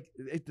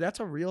that's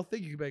a real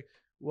thing. You could be like,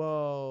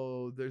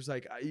 whoa, there's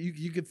like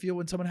you could feel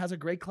when someone has a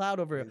gray cloud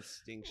over it.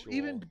 Instinctual.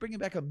 Even bringing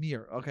back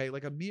Amir, okay,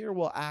 like Amir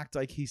will act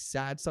like he's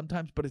sad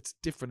sometimes, but it's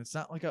different. It's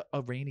not like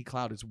a rainy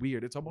cloud. It's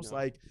weird. It's almost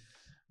like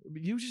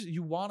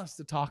you want us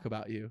to talk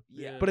about you.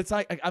 Yeah. But it's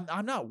like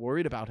I'm not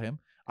worried about him.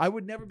 I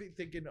would never be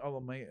thinking,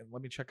 oh,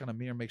 let me check on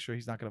Amir and make sure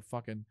he's not gonna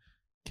fucking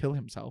kill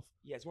himself.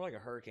 Yeah, it's more like a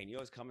hurricane. You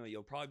know it's coming.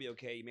 You'll probably be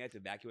okay. You may have to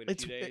evacuate a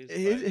few days.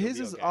 His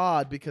is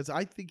odd because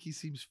I think he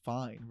seems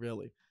fine,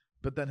 really.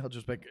 But then he'll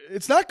just be like,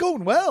 it's not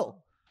going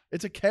well.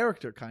 It's a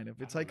character kind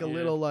of. It's like a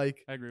little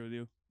like. I agree with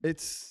you.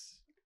 It's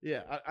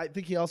I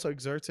think he also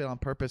exerts it on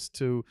purpose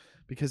too,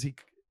 because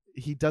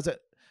he does it.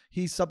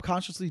 He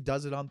subconsciously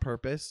does it on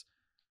purpose,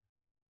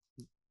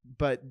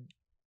 but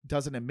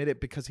doesn't admit it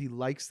because he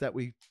likes that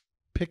we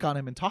pick on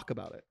him and talk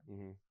about it.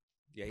 Mm-hmm.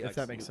 Yeah, if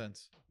that makes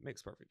sense.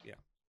 Makes perfect. Yeah.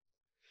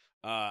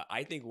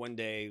 I think one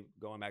day,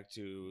 going back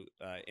to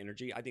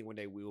energy, I think one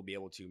day we will be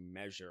able to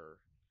measure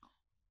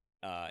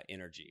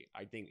energy.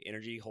 I think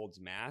energy holds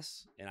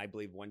mass, and I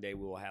believe one day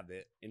we will have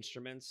the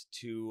instruments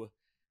to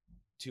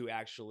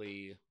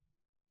actually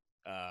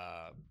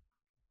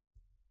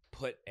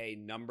put a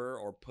number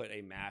or put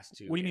a mass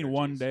to. What do you mean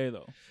one day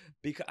though?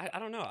 Because I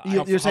don't know.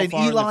 You're saying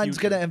far in the Elon's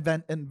future?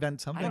 gonna invent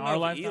something? I don't our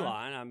know if lifetime?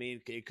 Elon. I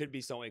mean, it could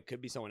be someone. It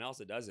could be someone else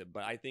that does it.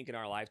 But I think in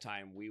our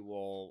lifetime we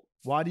will.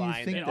 Why do you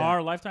find think In that?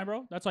 our lifetime,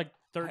 bro? That's like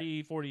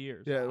 30, 40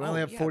 years. Yeah, we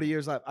only have 40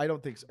 years left. I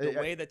don't think so. The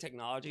way that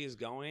technology is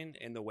going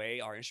and the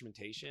way our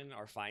instrumentation,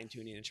 our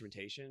fine-tuning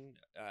instrumentation,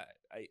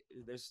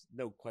 there's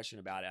no question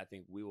about it. I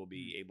think we will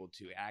be able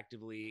to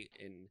actively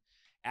and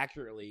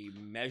accurately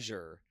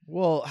measure.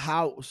 Well,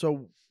 how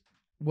so?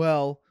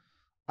 Well,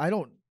 I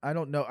don't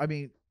know. I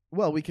mean,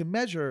 well, we can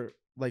measure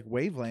like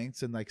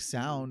wavelengths and like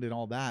sound and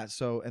all that.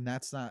 So, and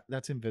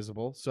that's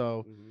invisible.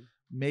 So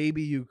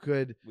maybe you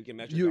could. We can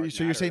measure.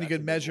 So you're saying you That's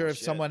could measure if invisible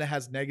shit. someone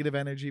has negative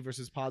energy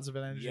versus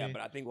positive energy? Yeah,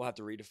 but I think we'll have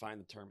to redefine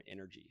the term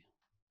energy.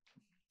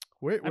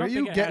 Where don't you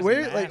think it get has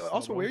where mass, like though,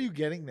 also bro. where are you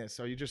getting this?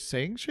 Are you just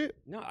saying shit?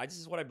 No, this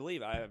is what I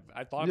believe. I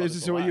thought about Is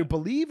this this a what lot. you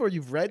believe or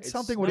you've read It's-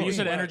 something? no, What do You you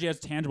said mean? energy has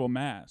tangible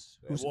mass.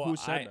 Who Well,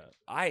 said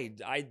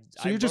that?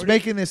 So you're just wrote it-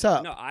 making this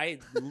up? No,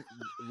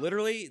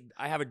 literally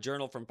I have a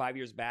journal from 5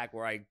 years back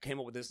where I came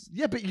up with this.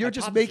 Yeah, but you're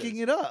just hypothesis. making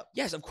it up.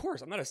 Yes, of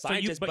course. I'm not a you-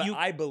 scientist, but but you-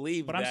 I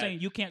believe. But that, I'm saying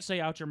you can't say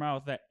out your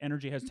mouth that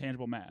energy has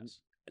tangible mass.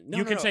 No,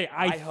 you no, can no. say,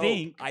 I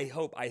think.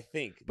 I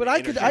think. But that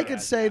I could energy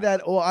has say mass.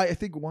 that. Well, I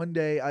think one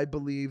day I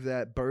believe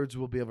that birds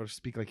will be able to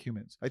speak like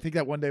humans. I think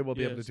that one day we'll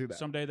be able to Yes, do that.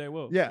 Someday they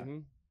will. Yeah,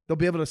 Mhm. they'll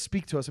be able to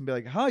speak to us and be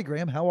like, "Hi,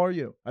 Graham, how are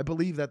you?" I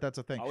believe that that's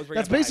a thing. Always bring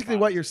That's up the basically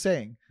what you're hypothesis.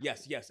 saying.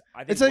 Yes.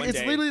 I think It's like one it's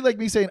day- literally like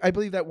me saying, "I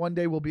believe that one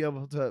day we'll be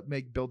able to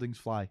make buildings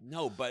fly."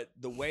 No, but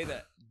the way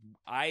that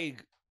I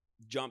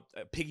jumped,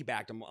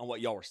 piggybacked on what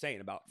y'all were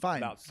saying about Fine,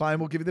 about fine.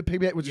 We'll give you the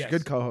piggyback, which is Yes.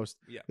 good co-host.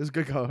 Yeah. This is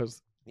good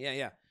co-host.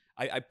 Yeah.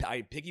 I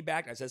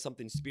piggybacked. I said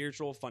something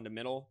spiritual,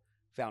 fundamental,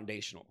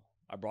 foundational.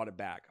 I brought it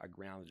back. I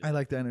grounded it. I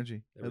like the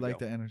energy. There I we like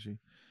go. the energy.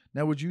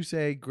 Now, would you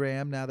say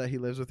Graham, now that he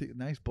lives with you,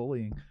 nice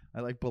bullying. I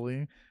like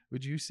bullying.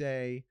 Would you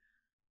say,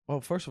 well,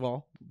 first of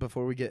all,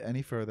 before we get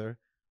any further,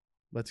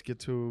 let's get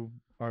to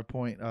our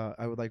point.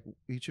 I would like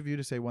each of you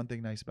to say one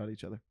thing nice about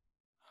each other.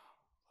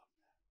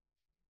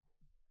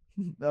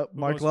 goes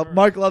first?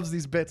 Mark loves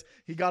these bits.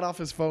 He got off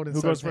his phone and Who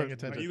started goes paying first?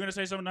 attention. Are you gonna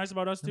say something nice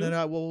about us too? And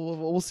then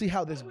we'll see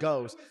how this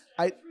goes.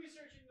 I was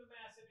researching the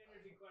mass and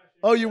energy question.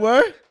 Oh, you were? I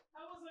was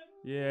like,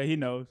 Yeah, he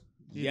knows.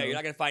 He Yeah, knows. you're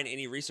not gonna find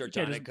any research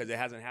can't on it just- because it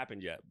hasn't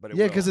happened yet. But it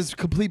Yeah, will. because it's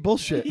complete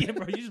bullshit. Yeah,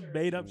 bro, you just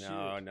made up no. shit.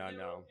 and it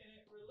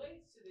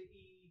relates to the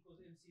E equals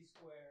MC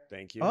squared.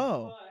 Thank you.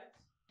 Oh,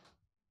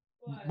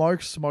 But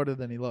Mark's smarter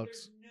than he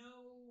looks. there's no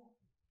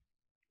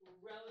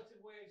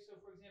relative way. So,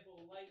 for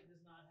example, light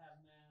does not have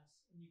mass,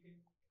 and you can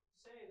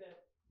say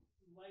that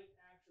light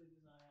actually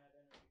does not have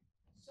energy.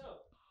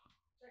 So,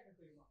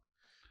 technically wrong.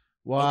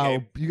 Wow,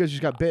 Okay. you guys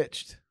just got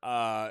bitched.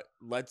 But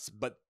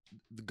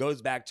it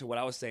goes back to what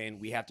I was saying.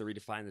 We have to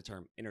redefine the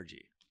term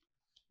energy.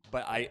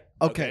 But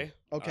Okay,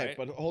 Alright.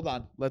 but hold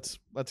on. Let's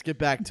get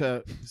back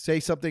to say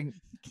something.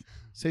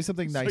 Say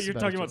something So nice. you're about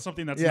talking each about other.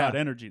 something that's Yeah. not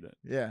energy then.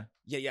 Yeah.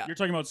 Yeah. You're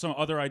talking about some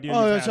other idea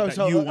Oh, you have that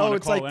you want to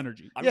it's call like-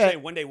 energy. I'm Yeah.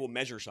 saying one day we'll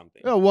measure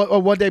something. Oh,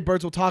 one day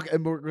birds will talk,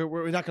 and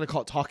we're not going to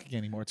call it talking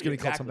anymore. It's going to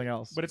be called Exactly. something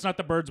else. But it's not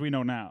the birds we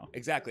know now.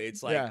 Exactly.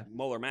 It's like Yeah.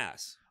 molar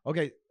mass.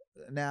 Okay,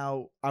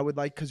 now I would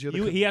like because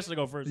He has to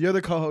go first. you're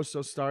the co-host,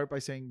 so start by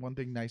saying one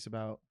thing nice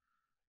about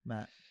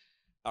Matt.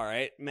 All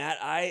right, Matt.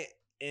 I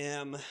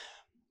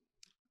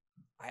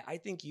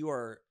think you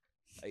are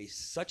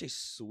such a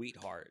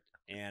sweetheart,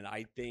 and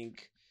I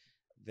think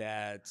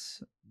that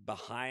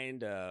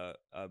behind a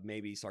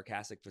maybe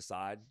sarcastic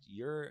facade,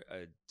 you're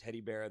a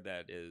teddy bear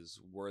that is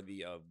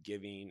worthy of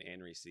giving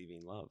and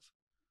receiving love.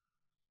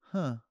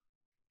 Huh?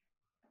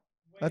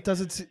 Way That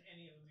doesn't better se- than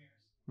any of Amir's.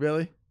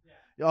 Really?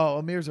 Yeah.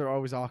 Oh, Amirs are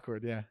always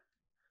awkward. Yeah.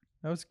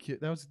 That was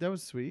cute. That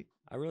was sweet.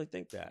 I really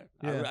think that.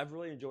 Yeah. I've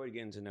really enjoyed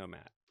getting to know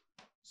Matt.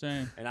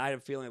 Same. And I had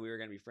a feeling that we were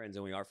gonna be friends,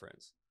 and we are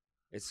friends.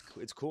 It's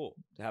cool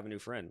to have a new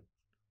friend.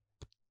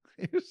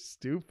 You're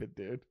stupid,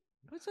 dude.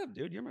 What's up,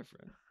 dude? You're my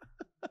friend.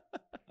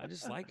 I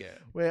just like it.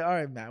 Wait, all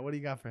right, Matt. What do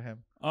you got for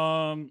him?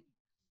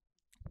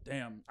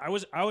 Damn. I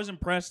was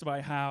impressed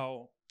by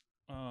how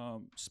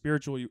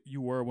spiritual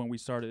you were when we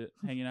started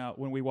hanging out,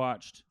 when we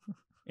watched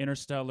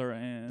Interstellar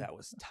and That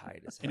was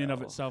tight as hell. in and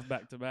of itself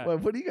back to back.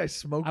 What do you guys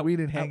smoke weed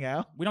and hang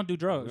out? We don't do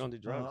drugs. We don't do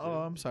drugs.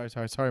 Oh, I'm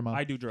sorry, Mom.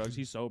 I do drugs.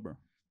 He's sober.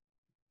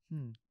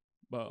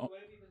 But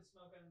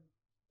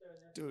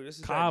Dude, this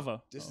is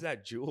kava. This is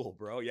that jewel,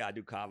 bro. Yeah, I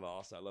do kava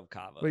also. I love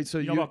kava. Wait, so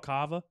you know about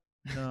kava?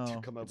 No.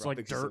 Come on, It's bro.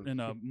 like dirt in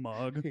a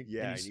mug.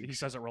 Yeah, and he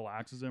says it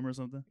relaxes him or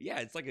something. Yeah,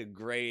 it's like a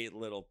great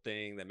little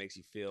thing that makes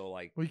you feel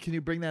like. Wait, can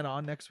you bring that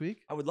on next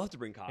week? I would love to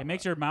bring kava. It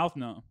makes your mouth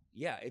numb.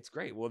 Yeah, it's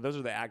great. Well, those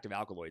are the active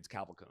alkaloids,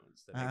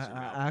 calcicones. That makes your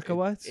mouth.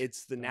 Aquawats?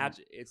 It's the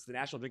It's the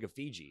national drink of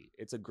Fiji.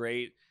 It's a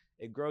great.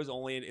 It grows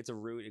only. It's a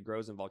root. It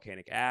grows in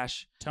volcanic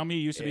ash. Tell me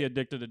you used to be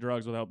addicted to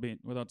drugs without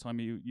telling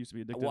me you used to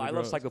be addicted Well, to I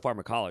drugs. love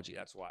psychopharmacology.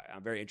 That's why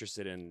I'm very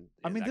interested in.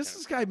 I mean, that does kind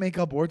this of guy make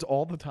up words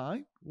all the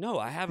time? No,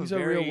 I have These a are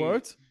very real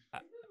words?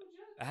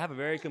 I have a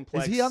very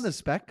complex. Is he on the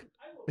spec?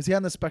 Is he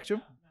on the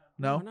spectrum?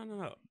 No.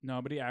 No.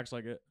 No, but he acts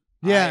like it.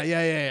 Yeah,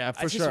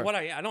 for That's sure. just what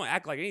I don't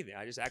act like anything.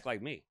 I just act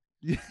like me.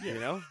 Yeah. You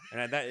know,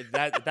 and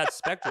that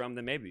spectrum,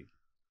 then maybe.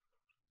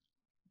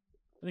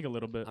 I think a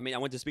little bit. I mean, I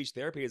went to speech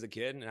therapy as a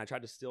kid, and I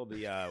tried to steal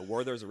the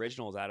Werther's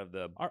originals out of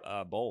the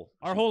bowl.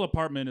 Our whole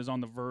apartment is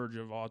on the verge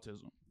of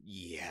autism.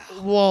 Yeah.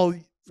 Well,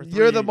 For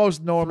you're the three-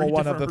 most normal three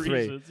one of the different three.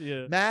 reasons,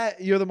 yeah.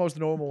 Matt, you're the most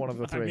normal one of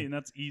the I three. mean,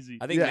 that's easy.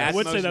 I think Yeah. I Matt's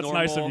would say most that's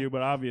nice of normal, you,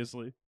 but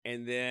obviously,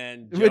 And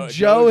then With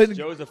Joe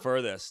Joe's the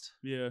furthest.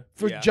 yeah.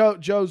 For Yeah.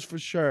 Joe's for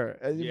sure.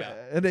 Yeah.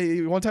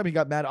 And one time he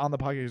got mad on the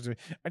podcast. He was like,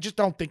 I just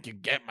don't think you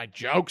get my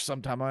jokes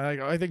sometimes.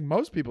 I think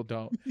most people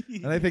don't.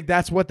 And I think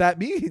that's what that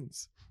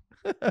means.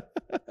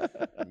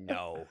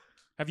 No.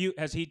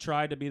 Has he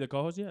tried to be the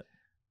co-host yet?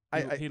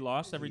 He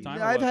lost every time.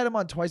 Yeah, or I've what? had him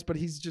on twice, but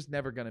he's just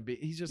never gonna be.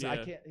 He's just I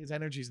Yeah. can't. His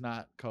energy's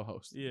not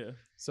co-host. Yeah.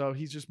 So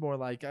he's just more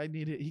like I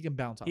need it. He can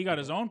bounce off. He got people.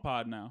 his own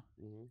pod now.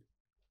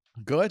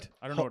 Good.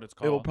 I don't know what it's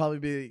It will called. probably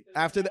be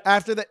after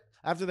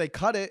they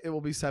cut it. It will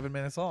be 7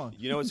 minutes long.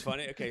 You know what's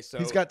funny? Okay, so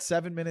He's got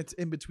 7 minutes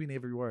in between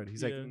every word.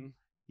 He's like,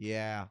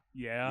 Yeah.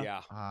 yeah.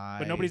 Yeah.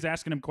 But nobody's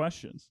asking him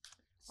questions.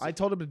 I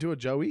told him to do a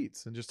Joe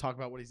Eats and just talk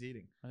about what he's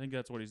eating. I think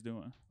that's what he's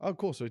doing. Oh,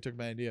 cool. So he took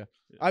my idea.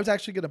 Yeah. I was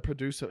actually going to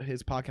produce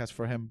his podcast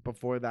for him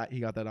before that he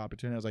got that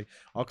opportunity. I was like,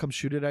 I'll come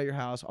shoot it at your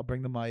house. I'll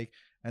bring the mic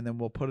and then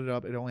we'll put it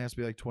up. It only has to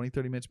be like 20,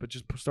 30 minutes, but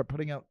just start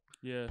putting out,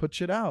 Yeah. put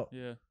shit out.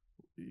 Yeah.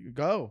 You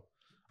go.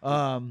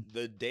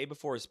 The day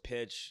before his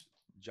pitch,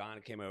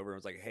 John came over and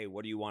was like, "Hey,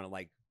 what do you want to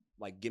like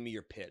give me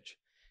your pitch.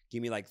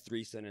 Give me like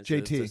 3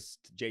 sentences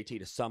JT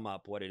to sum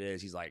up what it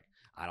is." He's like,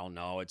 "I don't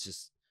know. It's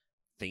just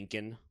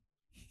thinking."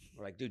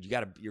 We're like, "Dude,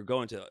 you're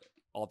going to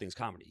All Things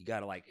Comedy. You got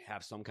to like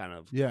have some kind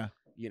of,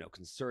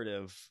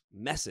 conservative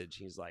message."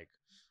 He's like,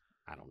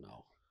 "I don't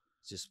know.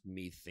 It's just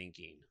me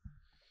thinking."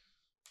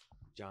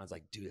 John's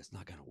like, "Dude, it's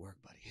not going to work,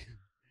 buddy."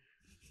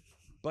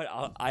 But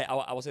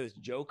I will say this.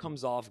 Joe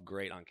comes off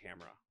great on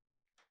camera.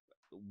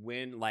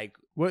 When like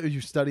What,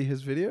 you study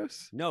his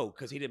videos? no,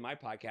 because he did my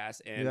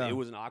podcast and it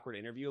was an awkward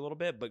interview a little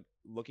bit, but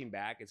looking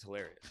back, it's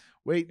hilarious.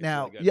 Wait, It's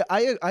now, really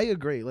good. I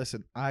agree.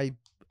 Listen, I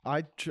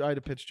try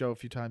to pitch Joe a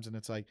few times, and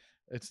it's like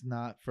it's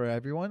not for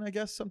everyone, I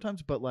guess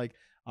sometimes. But like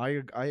I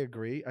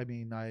agree. I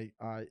mean,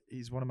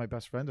 he's one of my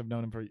best friends. I've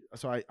known him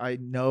so I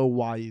know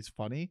why he's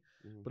funny.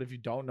 Mhm. But if you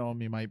don't know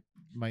him, you might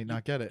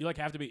not get it. You like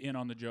have to be in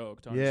on the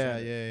joke to Yeah, understand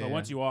it. yeah, But yeah.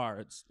 once you are,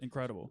 it's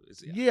incredible.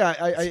 Yeah,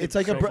 it's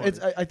like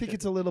so I think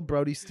it's a little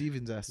Brody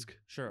Stevens esque.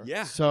 Sure.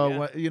 Yeah.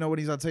 So when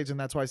he's on stage, and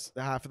that's why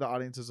half of the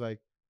audience is like,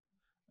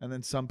 and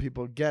then some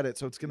people get it.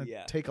 So it's gonna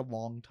take a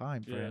long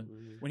time for Yeah. him.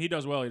 Mhm. When he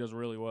does well, he does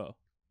really well.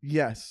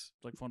 Yes.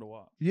 It's like fun to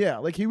watch. Yeah,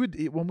 like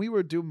when we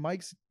were doing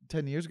mics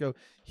 10 years ago,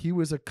 he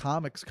was a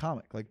comic.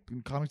 Like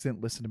comics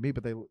didn't listen to me,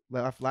 but they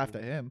laughed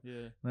at him,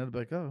 Yeah. and I'd be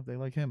like, oh, they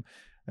like him.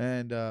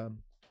 And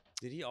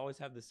Did he always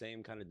have the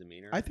same kind of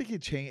demeanor? I think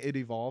it changed. It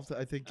evolved.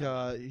 I think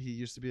he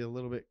used to be a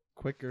little bit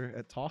quicker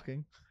at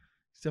talking.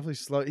 He's definitely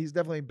slow. He's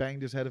definitely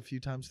banged his head a few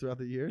times throughout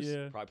the years.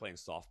 Yeah. Probably playing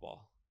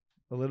softball.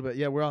 A little bit.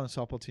 Yeah, we're on the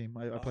softball team.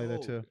 I play there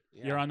too.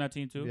 Yeah. You're on that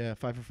team too? Yeah,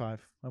 5 for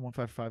 5. I won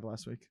 5 for 5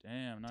 last week.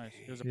 Damn, nice.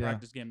 It was a Yeah.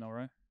 practice game though,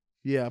 right?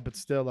 Yeah, but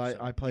still, So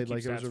I you played keep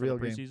like it was stats a for real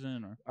the game.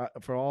 preseason, or?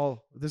 For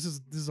all this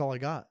is all I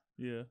got.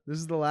 Yeah. This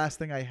is the last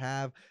thing I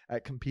have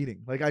at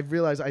competing. Like I've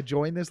realized I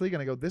joined this league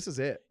and I go, this is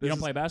it. You don't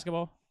play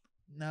basketball?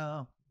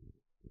 No.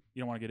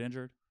 You don't want to get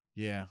injured?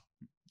 Yeah.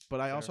 But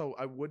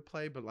I would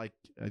play, but like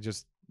I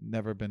just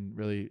never been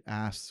really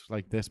asked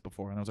like this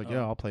before. And I was like,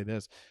 yeah, I'll play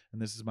this.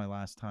 And this is my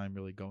last time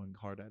really going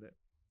hard at it.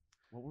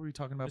 What were we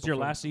talking about? It's your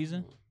last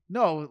season?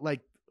 No,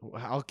 like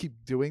I'll keep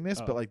doing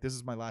this, Oh. but like this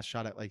is my last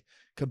shot at like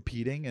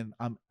competing, and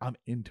I'm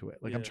into it.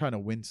 Like I'm Yeah. trying to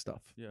win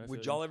stuff. Yeah. I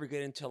Would feel y'all ever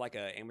get into like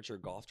an amateur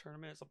golf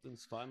tournament, something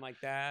fun like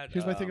that?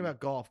 Here's my thing about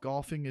golf.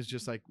 Golfing is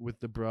just like with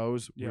the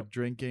bros, we're Yep.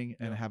 drinking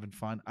and Yep. having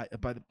fun.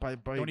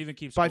 Don't even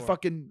keep by score.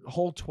 fucking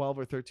hole 12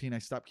 or 13, I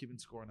stop keeping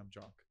score and I'm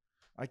drunk.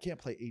 I can't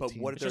play 18. But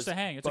what if It's just a there's-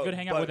 hang. It's a good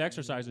hangout with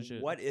exercise and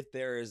shit. What if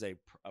there is a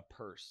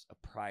purse, a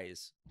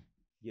prize?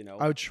 You know,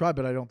 I would try,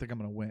 but I don't think I'm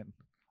gonna win.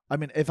 I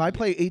mean, if I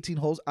play 18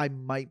 holes, I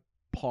might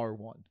par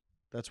one.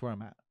 That's where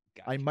I'm at.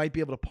 I Gotcha. might be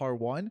able to par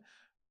one,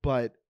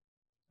 but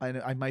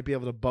I might be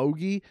able to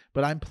bogey.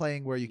 But I'm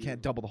playing where you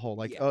can't double the hole.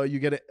 Like, Yeah. oh, you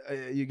get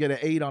an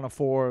 8 on a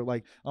 4.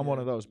 Like, I'm one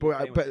of those. You're But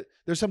playing with but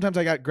there's sometimes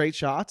I got great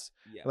shots.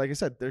 Yeah. Like I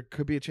said, there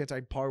could be a chance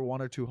I par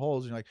 1 or 2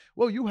 holes. And you're like,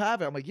 well, you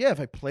have it. I'm like, yeah. If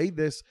I played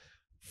this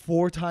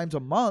 4 times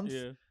a month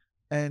Yeah.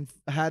 and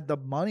had the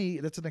money,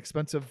 that's an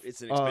expensive.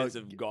 It's an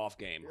expensive golf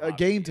game. a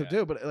game to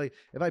do. But like,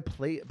 if I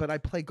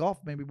play golf,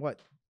 maybe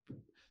what?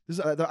 This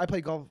I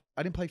play golf.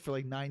 I didn't play for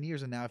like 9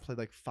 years, and now I've played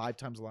like 5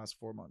 times the last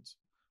 4 months,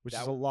 which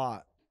is a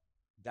lot.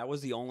 That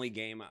was the only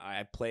game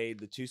I played.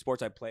 The 2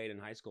 sports I played in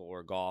high school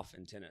were golf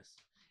and tennis.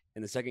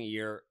 In the second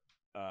year,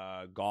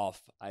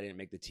 golf, I didn't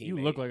make the team.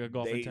 You look like a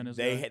golf and tennis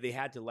guy. They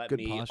had to let Good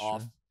me posture.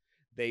 off.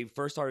 They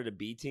first started a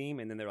B team,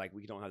 and then they're like,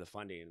 we don't have the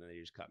funding, and then they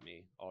just cut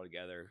me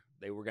altogether.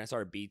 They were gonna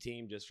start a B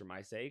team just for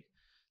my sake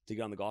to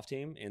get on the golf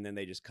team, and then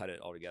they just cut it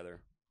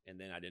altogether. And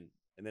then I didn't.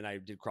 And then I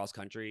did cross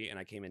country, and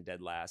I came in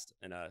dead last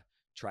in a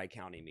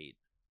tri-county meet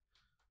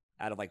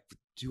out of like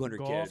 200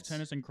 Golf, kids.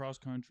 tennis, and cross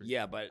country.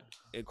 Yeah, but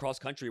in cross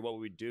country, what we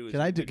would do is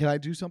Can I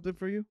do something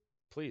for you?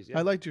 please. Yeah.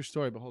 I liked your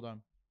story, but hold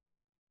on.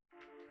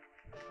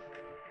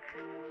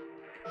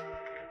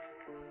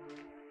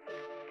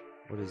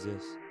 What is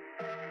this?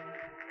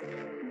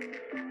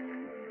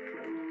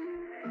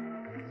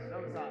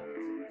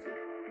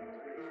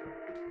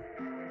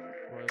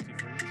 Royalty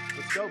free.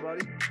 Let's go,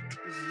 buddy.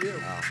 This is you.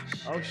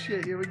 Oh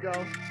shit, here we go.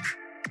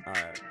 All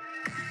right.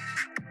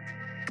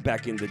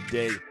 Back in the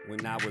day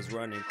when I was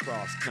running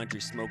cross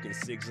country, smoking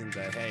cigs in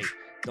the hay.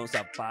 Don't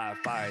stop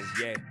fires,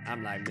 yeah.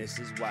 I'm like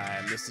Mrs. White,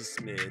 Mrs.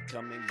 Smith,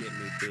 come and get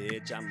me,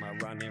 bitch. I'm a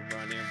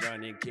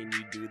running. Can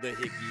you do the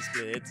hickey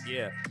splits?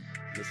 Yeah.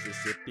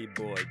 Mississippi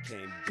boy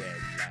came dead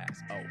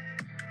last. Oh,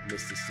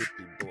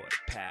 Mississippi boy,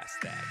 pass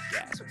that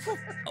gas.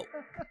 Oh.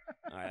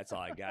 All right, that's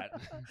all I got.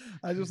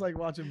 I just like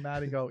watching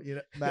Maddie go. You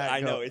know, Matt I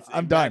go, know it's.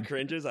 I'm Matt done.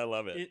 Cringes. I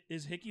love it.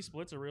 Is hickey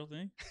splits a real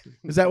thing?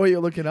 Is that what you're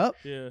looking up?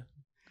 Yeah.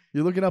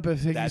 You're looking up if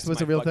Hickey That's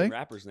Split's my a real fucking thing?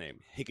 rapper's name.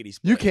 Hickety Splits.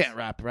 You can't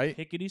rap, right?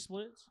 Hickety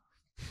splits?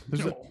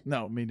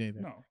 No, me neither.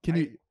 No. Can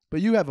you?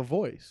 But you have a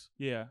voice.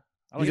 Yeah.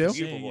 I You to do?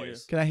 Beautiful sing, yeah.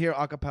 voice. Can I hear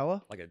a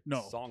cappella? Like a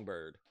No.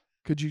 songbird.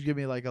 Could you give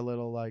me like a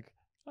little like?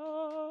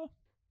 Uh,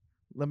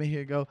 Let me hear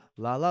you go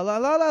la la la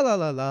la la la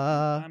la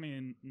la. I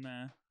mean,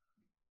 nah.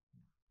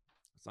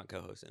 It's not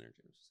co-host energy.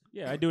 I'm just saying.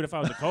 Yeah, I'd do it if I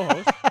was a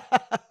co-host.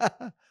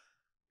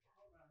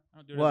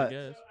 I'll do it What? as a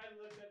guest. So I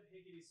looked up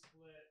Hickety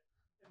Split,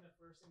 and the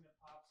first thing that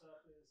pops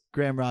up is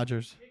Graham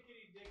Rogers.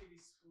 Hickety Dickety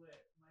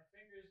Split. My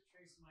fingers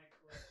trace my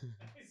clit.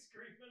 I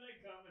scream when I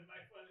come, and my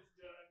fun is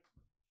done.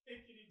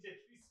 Hickety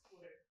Dickety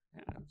Split.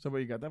 So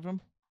where you got that from?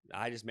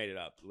 I just made it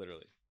up,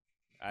 literally.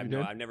 You did?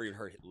 I've never even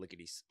heard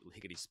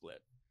hickety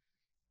split.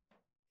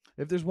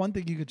 If there's one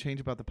thing you could change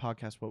about the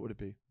podcast, what would it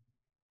be?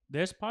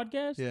 This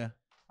podcast? Yeah.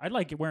 I'd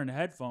like it wearing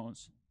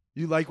headphones.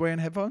 You like wearing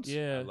headphones? I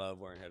Yeah. love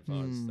wearing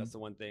headphones. Hmm. That's the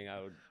one thing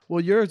I would. Well,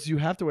 yours, you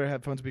have to wear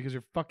headphones because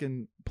you're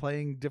fucking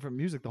playing different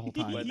music the whole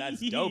time. But that's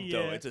dope,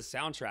 though. Yeah. It's a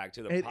soundtrack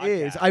to the It podcast.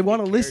 is. I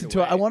want to Get listen carried to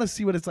it. I away. want to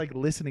see what it's like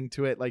listening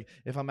to it. Like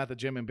if I'm at the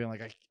gym and being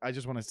like, I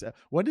just want to say,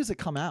 when does it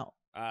come out?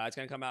 It's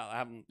gonna come out. I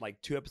have like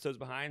 2 episodes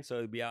behind, so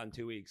it'll be out in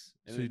 2 weeks.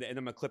 And, So then, and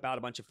I'm gonna clip out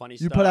a bunch of funny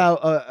You stuff. put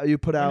out. You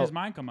put When out. does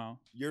mine come out?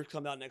 Yours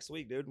comes out next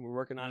week, dude. We're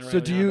working on it. So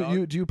right do now, you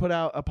dog. do you put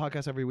out a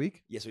podcast every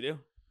week? Yes, we do.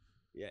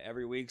 Yeah,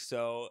 every week.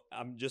 So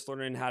I'm just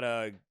learning how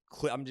to.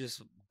 I'm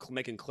just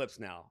making clips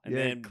now, and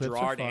Yeah, then clips are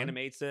Gerard fun.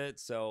 animates it.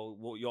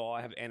 So you all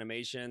have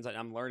animations. And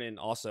I'm learning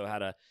also how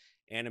to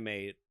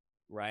animate.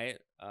 Right.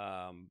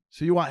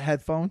 So you want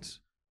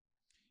headphones?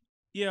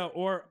 Yeah,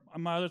 or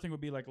my other thing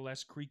would be like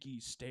less creaky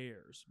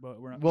stairs, but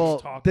we're not Well,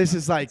 just talking this about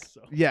is like, that,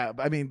 so. yeah.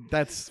 I mean,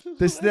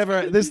 this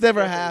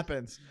never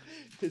happens.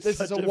 This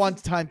is a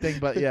one-time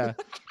thing, but yeah,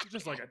 It's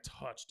just like a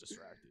touch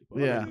distracting. But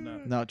other yeah. than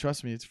that- No,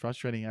 trust me, it's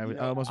frustrating. I You know,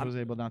 almost I'm- was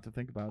able not to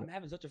think about I'm it.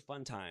 having such a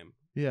fun time.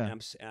 Yeah,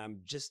 And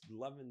I'm just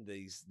loving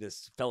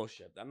this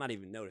fellowship. I'm not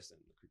even noticing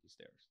the creepy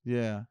stairs.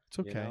 yeah. It's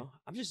You okay. know?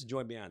 I'm just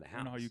enjoying being out of the I house.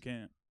 don't know how you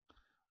can't.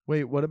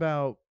 Wait, what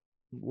about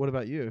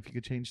you? If you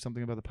could change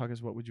something about the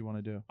podcast, what would you want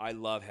to do? I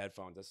love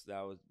headphones.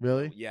 That was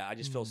Really? Yeah, I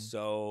just feel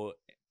so.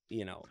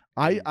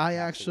 I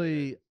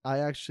encapsulated.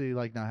 actually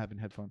like not having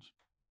headphones.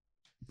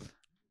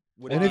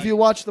 What And do if you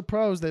watch the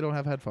pros, they don't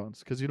have headphones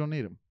because you don't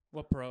need them.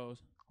 What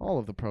pros? All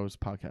of the pros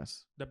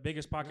podcasts. The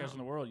biggest podcast No. in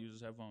the world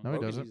uses headphones. No, he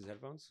Rogan doesn't. uses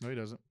headphones. No, he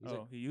doesn't. He's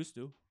Oh, he used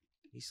to.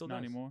 He still Not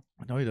does. anymore.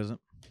 No, he doesn't.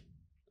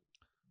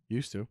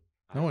 Used to.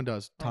 I No don't- one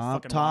does. I don't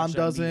Tom fucking watch that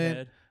doesn't.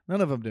 meathead.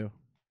 None of them do.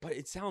 But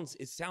it sounds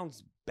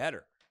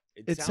better.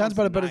 It sounds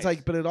better, but it's nice.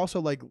 like, but it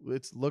also like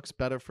it looks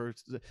better for It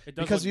does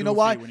because look you know goofy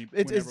why? when It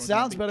everyone's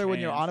sounds got better when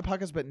big you're on a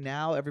cans. podcast, but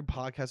now every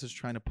podcast is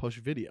trying to push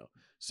video,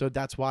 so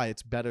that's why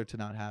it's better to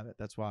not have it.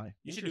 That's why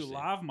You should do Interesting.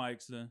 live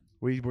mics then.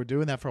 we were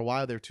doing that for a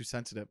while. They're too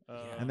sensitive,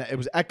 Yeah. and that it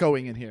was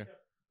echoing in here.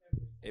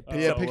 It Oh, Yeah,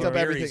 it so picked up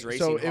Gary's everything. racing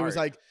So it was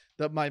hard.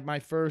 like my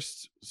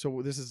first.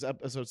 So this is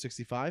episode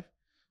 65.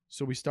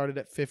 So we started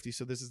at 50.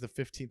 So this is the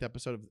 15th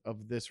episode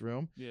of this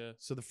room. Yeah.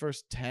 So the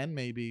first 10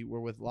 maybe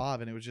were with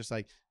Lav, and it was just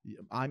like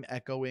I'm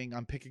echoing,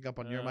 I'm picking up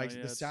on your mics.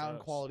 Yeah, The it sound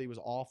sucks. quality was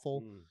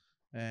awful,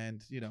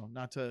 and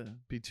not to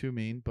be too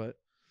mean, but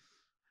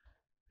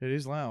it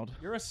is loud.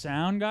 You're a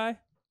sound guy.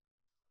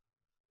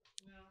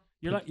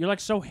 You're like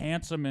so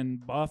handsome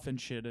and buff and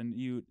shit, and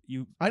you.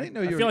 I didn't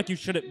know I you feel were- like you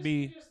shouldn't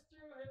be.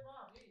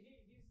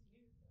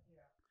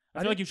 I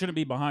feel like you shouldn't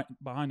be behind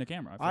the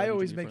camera. feel like I you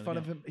always should be in make front fun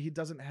of him. He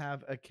doesn't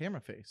have a camera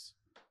face.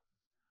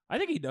 I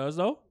think he does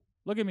though.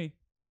 Look at me.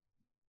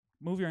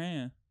 Move your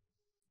hand.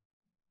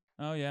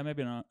 Oh yeah,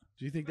 maybe not.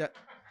 Do you think that?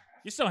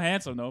 You're still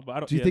handsome though, but I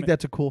don't. Do you think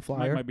that's a cool Mike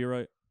flyer? might be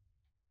right.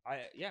 I've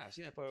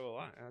seen that photo a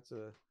lot. That's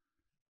a.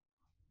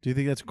 Do you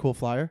think that's a cool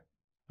flyer?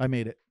 I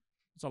made it.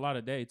 It's a lot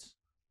of dates.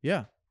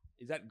 Yeah.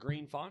 Is that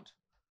green font?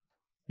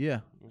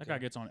 Yeah. That guy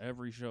gets on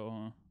every show,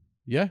 huh?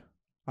 Yeah.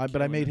 But I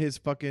Killing made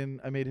it.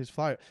 I made his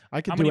flyer.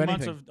 I could How do many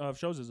anything. months of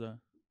shows is that?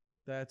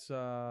 That's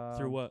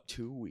Through what?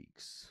 2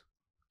 weeks.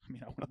 I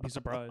mean, I wouldn't be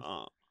surprised.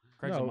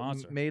 Craig's a no,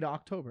 monster. May to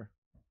October.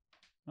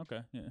 Okay,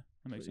 yeah,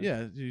 that makes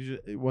sense.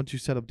 Yeah, once you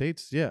set up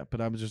dates, yeah.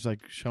 But I was just like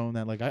showing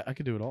that like I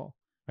could do it all.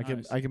 I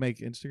Nice. can make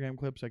Instagram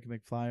clips. I can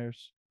make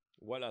flyers.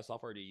 What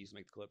software do you use to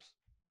make the clips?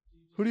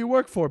 Who do you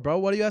work for, bro?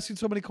 What are you asking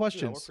so many Dude, I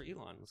questions? work for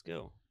Elon. Let's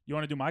go. You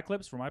want to do my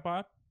clips for my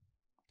pod?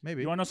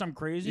 Maybe. You want to know something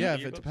crazy? Yeah, your if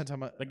it clips? depends how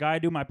much. The guy I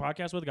do my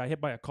podcast with got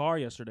hit by a car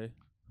yesterday.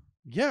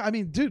 Yeah, I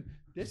mean, dude,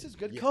 this is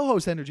good Yeah.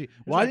 co-host energy.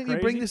 Why that didn't you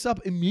bring crazy? this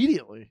up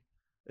immediately?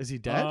 Is he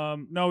dead?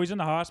 No, he's in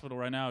the hospital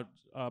right now.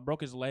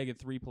 Broke his leg in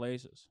 3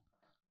 places.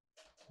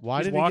 Why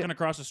He's did walking he get?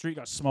 across the street,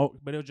 got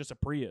smoked, but it was just a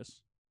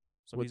Prius.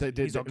 So What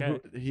he's okay.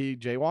 He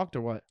jaywalked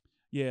or what?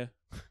 Yeah.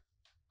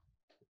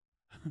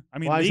 I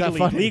mean, Why is that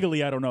funny?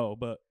 legally, I don't know,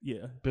 but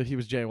yeah. But he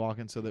was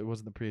jaywalking, so that it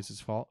wasn't the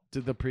Prius's fault.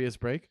 Did the Prius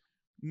break?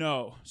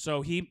 No.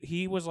 So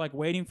he was like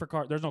waiting for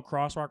car. There's no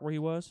crosswalk where he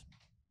was,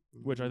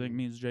 which I think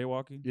means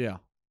jaywalking. Yeah.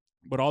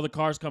 But all the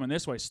cars coming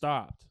this way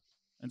stopped,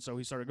 and so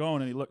he started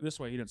going, and he looked this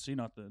way. He didn't see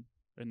nothing,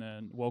 and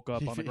then woke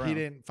up on the ground. He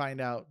didn't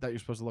find out that you're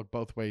supposed to look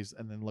both ways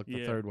and then look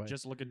the third way.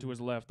 Just looking to his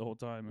left the whole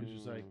time. He was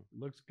just like,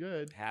 looks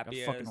good. Happy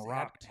Got fucking as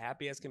rocked.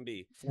 happy as can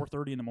be.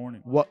 4:30 in the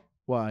morning. What?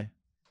 Why?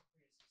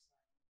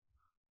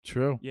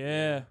 True.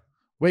 Yeah.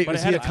 Wait, But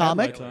was it he had a a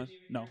comic? headlight on.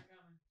 No.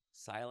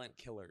 Silent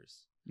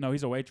killers. No,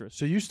 he's a waitress.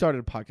 So you started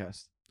a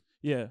podcast.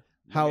 Yeah.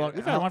 How Yeah, long?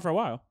 We've had one for a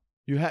while.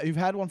 You've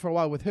had one for a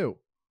while with who?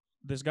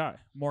 This guy,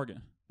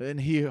 Morgan. And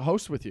he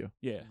hosts with you.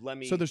 Yeah. Let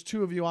me. So there's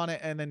 2 of you on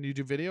it, and then you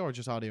do video or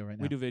just audio right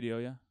now? We do video,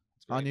 yeah.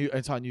 on you.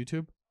 It's on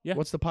YouTube. Yeah.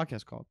 What's the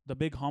podcast called? The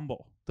Big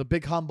Humble. The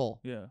Big Humble.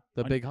 Yeah.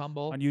 The on, Big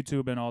Humble. on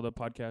YouTube and all the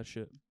podcast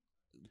shit.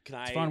 Can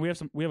It's I? fun. We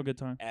have a good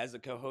time. As a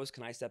co-host,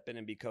 can I step in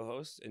and be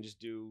co-host and just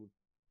do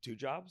 2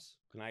 jobs?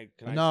 Can I?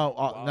 No,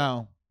 wow.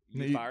 no.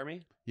 You You- fire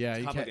me? Yeah,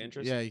 you Conflict can't. of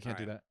interest? Yeah, you can't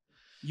do Alright.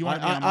 that. You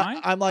want to be on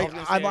mine? I'm like I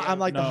was gonna say, I'm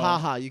like the No.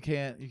 haha. You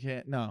can't.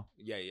 No,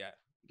 Yeah. You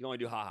can only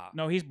do haha.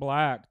 No, he's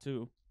black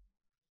too,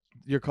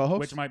 your co-host.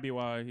 which might be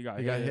why he got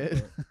he hit. got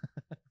hit.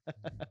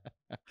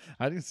 but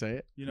I didn't say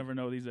it. You never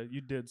know these.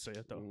 You did say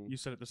it though. You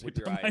said it the same With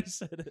your time I eyes.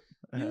 said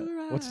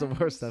it. What's the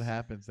worst that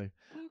happens? They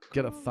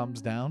get a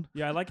thumbs down.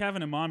 Yeah, I like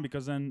having him on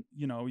because then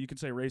you can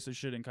say racist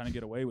shit and kind of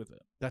get away with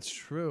it. That's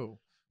true.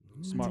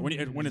 Smart. When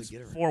it's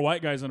Get around. 4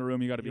 white guys in a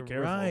room, you got to be You're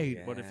careful.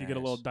 right. But if you get a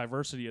little Yes.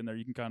 diversity in there,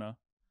 you can kind of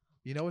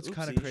You know what's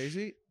kind of Oopsies.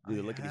 crazy? Do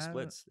the I lickety have-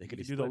 splits. you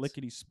do the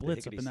lickety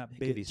splits up in that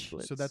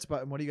bitch. So that's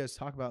about. And what do you guys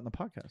talk about in the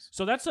podcast?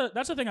 So that's the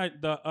thing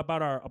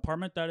about our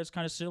apartment that is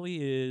kind of silly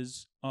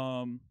is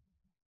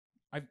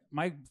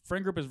my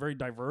friend group is very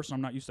diverse. And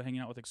I'm not used to hanging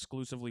out with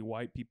exclusively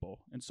white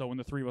people, and so when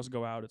the 3 of us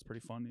go out, it's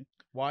pretty funny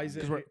Why is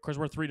it? because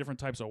we're 3 different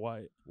types of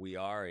white. We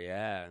are,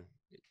 yeah.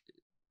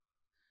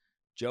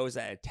 Joe's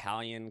that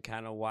Italian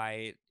kind of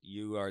white.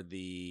 You are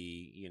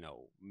the,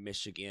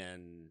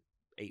 Michigan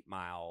 8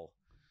 Mile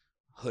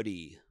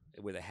hoodie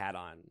with a hat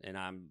on, and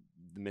I'm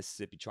the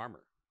Mississippi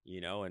charmer.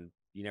 And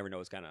you never know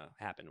what's gonna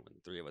happen when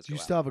the 3 of us Do you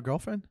go still out. have a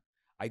girlfriend?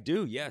 I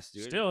do, yes,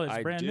 dude. Still, it's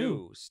I brand do.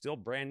 new. Still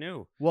brand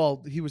new.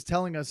 Well, he was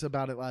telling us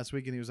about it last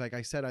week, and he was like,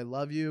 "I said I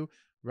love you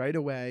right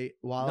away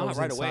while I Not was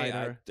right inside away.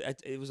 her."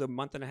 It was a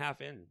month and a half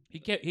in. He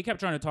kept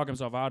trying to talk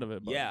himself out of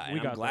it. But Yeah, we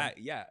and got I'm glad.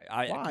 there. Yeah,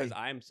 Why? because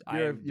I'm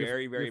You're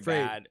very, very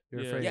afraid. bad.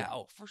 You're Yeah. afraid. Yeah,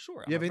 oh, for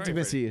sure. You have I'm very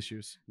intimacy afraid.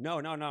 issues No,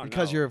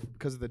 because no.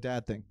 because of the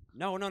dad thing.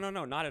 No,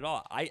 not at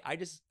all. I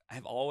just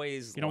have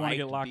always You don't wanna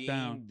get liked locked being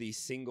down. the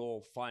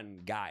single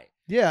fun guy.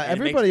 Yeah, And it makes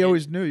everybody me-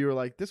 always knew you were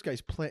like, this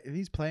guy's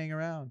he's playing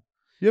around.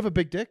 You have a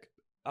big dick?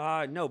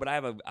 No, but I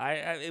have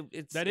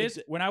it's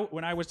when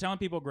I was telling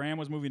people Graham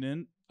was moving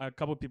in, a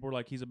couple of people were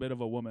like, he's a bit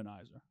of a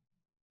womanizer.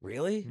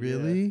 really.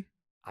 Really?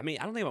 I mean,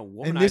 I don't think I'm a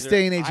womanizer. In this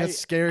day and age, I- that's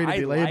scary to I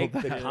be labeled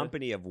like that. the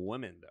company of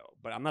women though,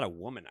 but I'm not a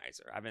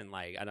womanizer. I've been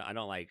like, I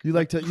don't like. You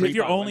like to? Creep If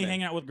you're on only women.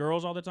 hanging out with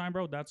girls all the time,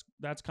 bro, that's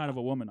kind of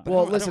a womanizer.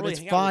 Well, I don't listen, really it's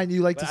hang out fine. with-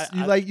 You like but to.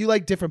 I- You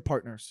like different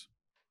partners.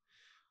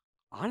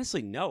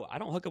 Honestly, no, I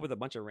don't hook up with a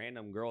bunch of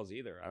random girls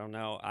either. I don't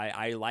know.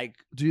 I like.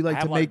 Do you like I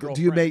have to a lot of make?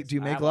 Do you make? girlfriends. Do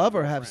you I make have a lot love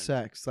of or have girlfriends.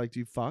 sex? Like, do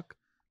you fuck?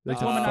 Like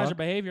That's to womanizer fuck?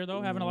 behavior,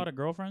 though, having a lot of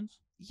girlfriends.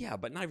 Yeah,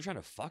 but not even trying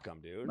to fuck them,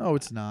 dude. No,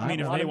 it's not. I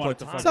mean, if they wanted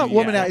to fuck it's you, not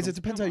yeah. womanized. It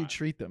depends how Come you on.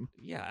 treat them.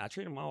 Yeah, I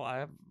treat them well. I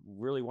have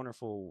really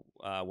wonderful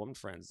woman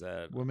friends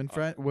that Women are-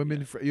 friend,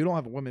 yeah. You don't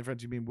have women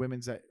friends. You mean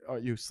women's that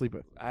you sleep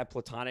with. I have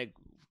platonic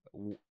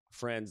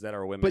friends that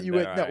are women. But you that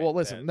would. are, No, well,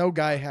 listen. that- No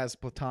guy has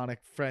platonic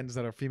friends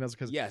that are females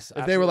because Yes,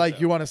 if they were like,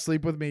 absolutely "You want to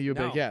sleep with me?" You'd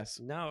be so. like, "Yes."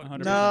 No,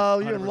 100%. No,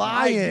 you're 100%.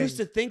 lying. I used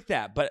to think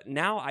that, but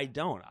now I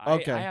don't.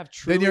 Okay. I have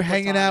truly Then you're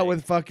hanging out platonic-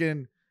 with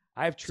fucking.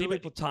 I have See, truly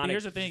but platonic.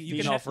 here's the thing: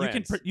 female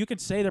friends. you can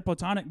say they're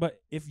platonic,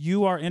 but if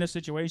you are in a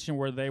situation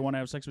where they want to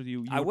have sex with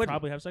you, you I would wouldn't.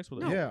 probably have sex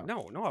with them. No, Yeah.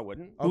 no, I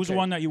wouldn't. Who's the Okay,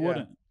 one that you yeah.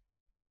 wouldn't?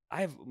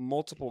 I have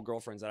multiple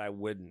girlfriends that I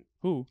wouldn't,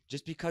 Who?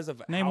 just because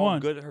of Name how one.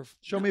 good her.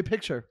 Show me a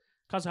picture.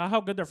 Cause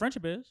how good their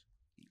friendship is.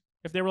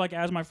 If they were like,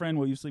 as my friend,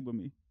 will you sleep with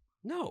me?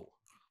 No,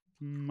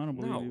 I don't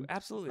believe no, you.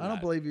 absolutely. I don't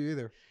not. believe you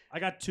either. I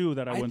got two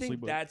that I I wouldn't think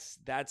sleep with.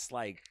 that's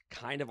like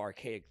kind of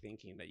archaic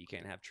thinking that you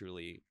can't have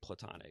truly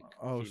platonic.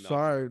 Oh, female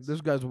sorry. friends.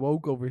 This guy's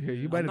woke over here.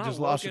 You I'm might I'm have not just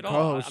lost woke your at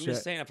all. co-host I'm shit.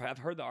 just saying, I've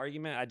heard the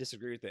argument. I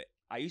disagree with it.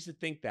 I used to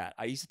think that.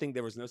 I used to think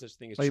there was no such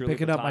thing as Are you truly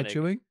picking up my platonic.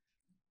 chewing?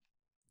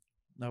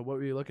 No, what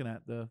were you looking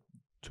at? The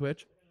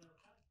Twitch?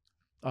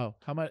 Oh,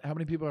 how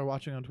many people are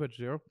watching on Twitch?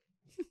 0?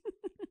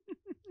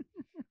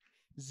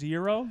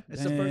 Zero.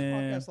 It's the first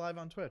Damn. podcast live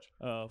on Twitch.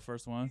 Oh,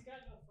 first one. He's got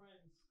no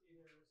friends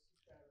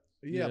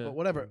either. Yeah, Yeah. but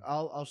whatever.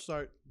 I'll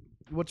start.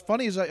 What's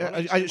funny is Why don't you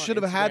I stream on should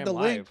have had Instagram the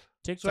link Live?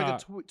 so I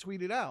TikTok. could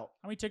tweet it out.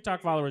 How many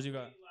TikTok followers you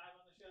got? Live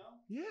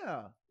on the show?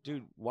 Yeah.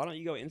 Dude, why don't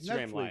you go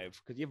Instagram Netflix.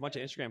 live? Because you have a bunch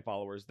of Instagram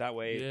followers. That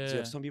way, so you Yeah.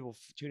 have some people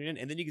tuning in,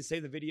 and then you can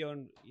save the video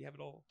and you have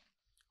it all.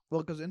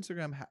 Well, because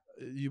Instagram,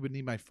 you would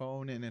need my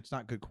phone, and it's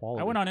not good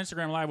quality. I went on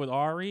Instagram Live with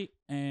Ari,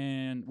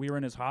 and we were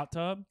in his hot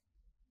tub,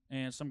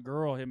 and some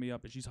girl hit me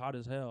up, and she's hot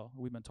as hell.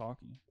 We've been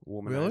talking.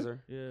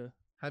 Womanizer. Yeah.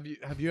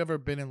 Have you ever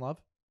been in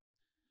love?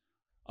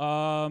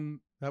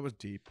 That was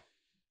deep.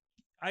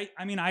 I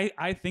mean,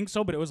 I think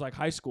so, but it was like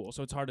high school,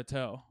 so it's hard to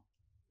tell.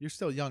 You're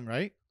still young,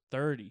 right?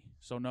 30,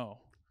 so no.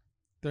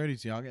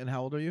 30's young. And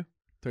how old are you?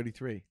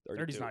 33.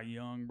 30's not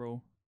young,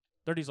 bro.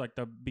 30's like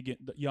the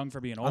young for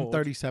being old. I'm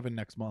 37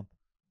 next month.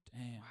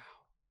 Damn. Wow.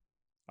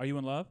 Are you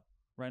in love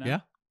right now? Yeah.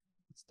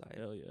 It's tight.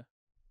 Hell yeah.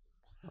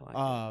 I like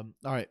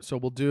it. All right, so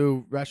we'll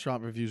do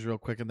restaurant reviews real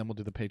quick, and then we'll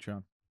do the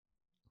Patreon.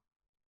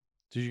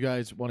 Do you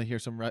guys want to hear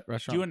some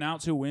restaurant? Do you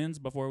announce who wins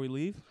before we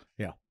leave?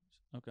 Yeah.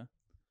 Okay.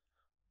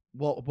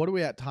 Well, what are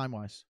we at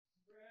time-wise?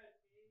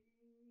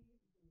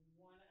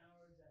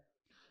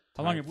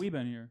 How long have we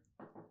been here?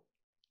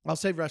 I'll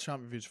save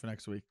restaurant reviews for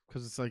next week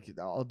because it's like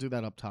I'll do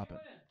that up top.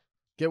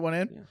 Get one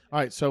in? Yeah. All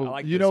right, so I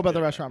like you this know about bit.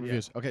 the restaurant Yeah.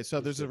 reviews. Okay, so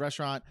Let's there's do a it.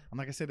 restaurant. I'm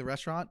not going to say the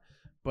restaurant,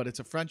 but it's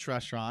a French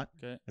restaurant.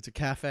 Okay. It's a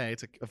cafe.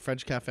 It's a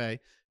French cafe.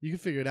 You can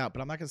figure it out,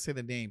 but I'm not going to say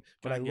the name.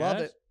 But I Can love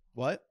guess? it.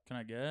 What? Can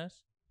I guess?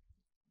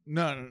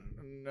 No,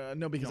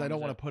 because don't I don't wanna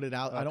want to put it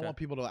out. I don't Okay. want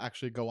people to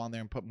actually go on there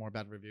and put more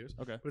bad reviews.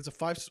 Okay. But it's a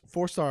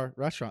 4-star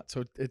restaurant,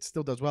 so it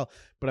still does well.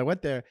 But I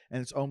went there,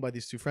 and it's owned by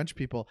these two French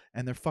people,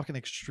 and they're fucking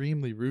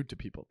extremely rude to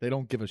people. They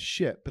don't give a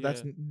shit, but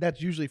Yeah.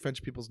 that's usually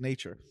French people's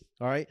nature.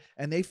 All right,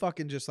 and they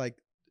fucking just like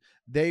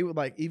they would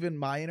like even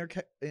my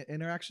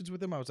interactions with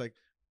them. I was like,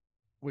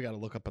 we got to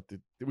look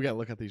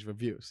at these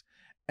reviews.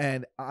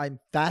 And I'm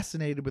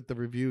fascinated with the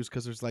reviews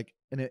because there's like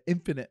an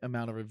infinite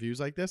amount of reviews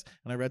like this.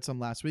 And I read some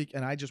last week,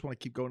 and I just want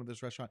to keep going to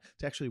this restaurant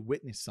to actually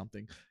witness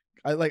something.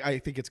 I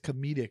think it's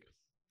comedic.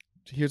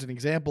 Here's an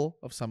example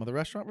of some of the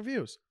restaurant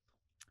reviews.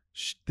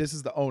 This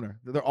is the owner.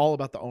 They're all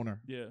about the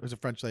owner. Yeah. There's a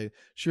French lady.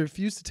 She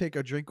refused to take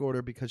our drink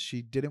order because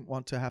she didn't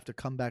want to have to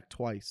come back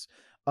twice.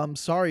 I'm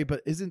sorry,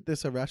 but isn't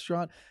this a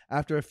restaurant?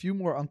 After a few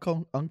more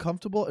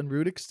uncomfortable and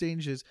rude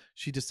exchanges,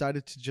 she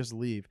decided to just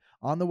leave.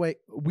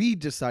 We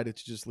decided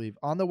to just leave.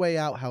 On the way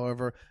out,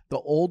 however, the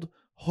old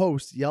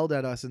host yelled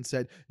at us and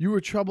said, "You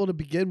were trouble to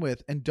begin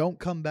with, and don't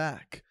come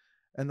back."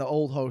 And the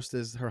old host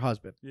is her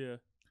husband. Yeah.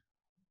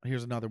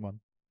 Here's another one.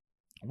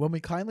 When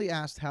we kindly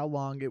asked how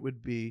long it will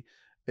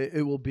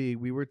be,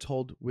 we were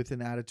told with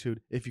an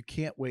attitude, "If you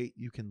can't wait,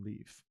 you can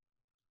leave."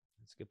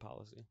 That's good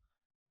policy.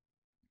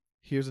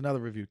 Here's another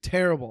review.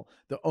 Terrible.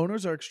 The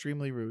owners are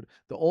extremely rude.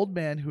 The old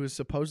man, who is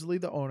supposedly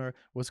the owner,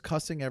 was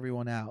cussing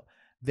everyone out.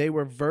 They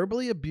were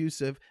verbally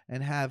abusive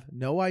and have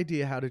no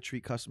idea how to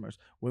treat customers.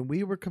 When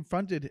we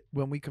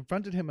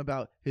confronted him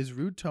about his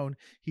rude tone,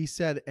 he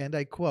said, and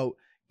I quote,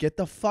 "Get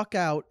the fuck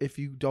out if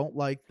you don't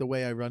like the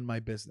way I run my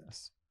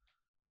business."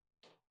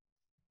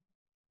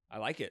 I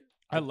like it.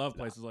 I love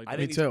places like I that.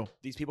 Me think too.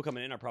 These people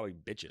coming in are probably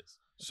bitches.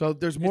 So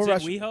there's more Is it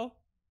restaurants. WeHo?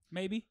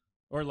 Maybe?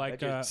 Or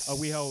like a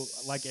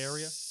WeHo like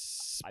area?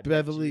 I bet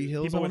Beverly you-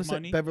 Hills. People I want with to say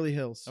money? Beverly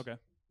Hills. Okay.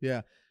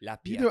 Yeah. La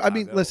I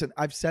mean, Piafago. listen,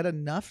 I've said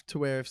enough to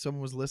where if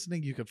someone was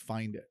listening, you could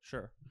find it.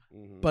 Sure.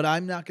 Mhm. But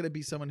I'm not going to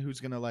be someone who's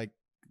going to like,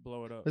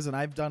 Blow it up. listen,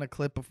 I've done a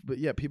clip of, but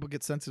yeah, people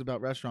get sensitive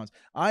about restaurants.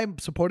 I'm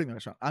supporting the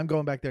restaurant. I'm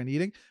going back there and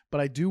eating, but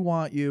I do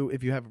want you,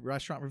 if you have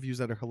restaurant reviews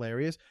that are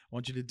hilarious, I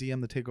want you to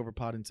DM the Takeover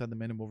Pod and send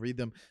them in and we'll read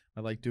them.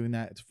 I like doing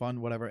that. It's fun,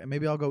 whatever. And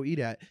maybe I'll go eat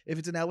at. If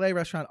it's an LA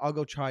restaurant, I'll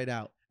go try it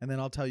out and then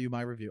I'll tell you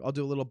my review. I'll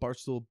do a little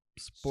Barstool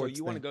So Sports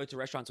you want to thing. go to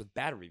restaurants with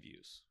bad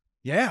reviews?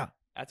 Yeah.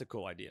 That's a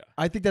cool idea.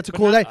 I think that's a But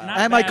cool not- idea. not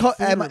And my bad food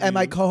and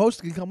my reviews.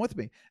 co-host can come with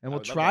me, and I we'll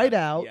would love try it that.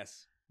 out.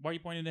 Yes. Why are you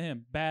pointing to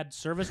him? Bad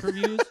service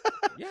reviews?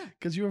 Yeah.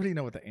 Because you already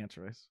know what the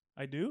answer is.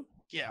 I do.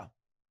 Yeah.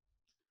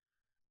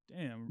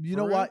 Damn. You for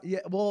know real? what? Yeah.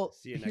 Well,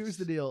 See you here's next-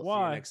 the deal. See you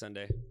Why? next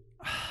Sunday.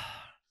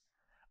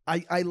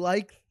 I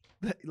like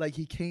like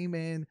he came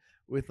in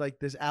with like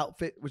this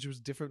outfit which was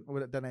different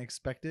than I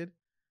expected.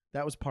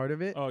 That was part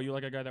of it. Oh, you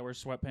like a guy that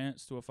wears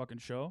sweatpants to a fucking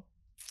show?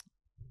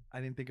 I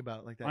didn't think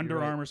about it like that. Under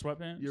You're right. Armour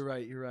sweatpants? You're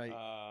right. You're right. With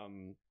a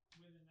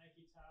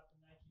Nike top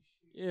and Nike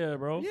shoes. Yeah,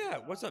 bro. Yeah.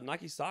 What's up,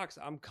 Nike socks?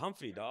 I'm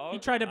comfy, dog. You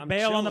tried to I'm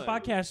bail on the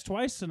chilling. podcast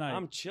twice tonight.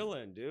 I'm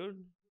chilling,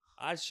 dude.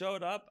 I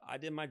showed up. I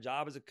did my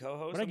job as a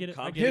co-host. But I I'm get it,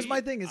 I comfy. get it. Here's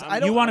my thing is, I'm- I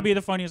don't- you want to be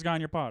the funniest guy on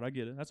your pod. I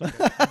get it. That's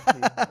okay.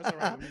 That's all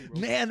right with me, bro.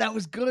 Man, that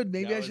was good.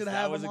 Maybe That I was- should that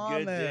have was him a on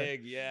good there.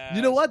 dig. Yeah.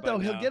 You know what though?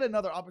 He'll get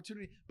another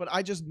opportunity. But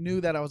I just knew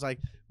that I was like,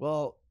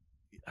 well,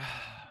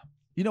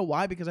 you know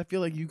why? Because I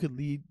feel like you could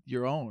lead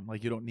your own.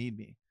 Like you don't need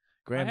me.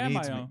 Graham have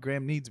needs my me. own.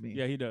 Graham needs me.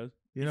 Yeah, he does.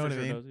 You He know for what I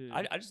sure mean? does,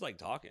 yeah. I just like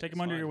talking. Take It's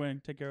him under fine. your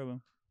wing. Take care of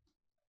him.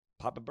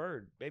 Pop a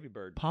bird, baby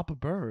bird. Papa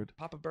Bird.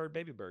 Pop a bird,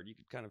 baby bird. You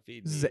could kind of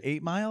feed. This is me. an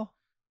 8 Mile.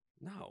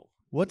 No.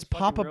 What's It's fucking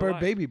Papa real Bird,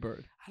 life. Baby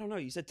Bird? I don't know.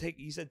 You said take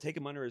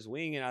him under his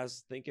wing, and I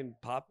was thinking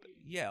pop.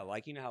 Yeah,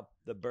 like you know how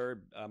the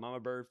bird, mama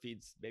bird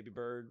feeds baby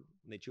bird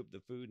when they chew up the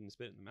food and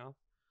spit it in the mouth.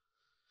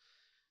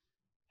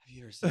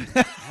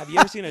 Have you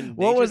ever seen a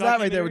What nature was that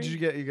right there? What documentary? did you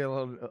get? You get a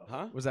little.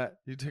 Huh? Was that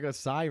you took a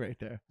sigh right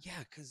there? Yeah,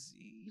 because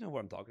you know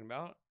what I'm talking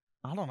about.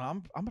 I don't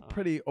know. I'm a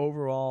pretty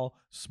overall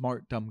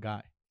smart dumb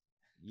guy.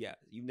 Yeah,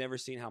 you've never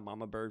seen how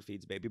mama bird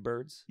feeds baby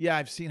birds Yeah,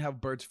 I've seen how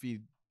birds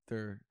feed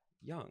their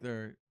young.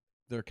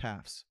 their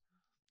calves.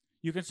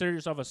 You consider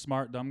yourself a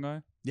smart dumb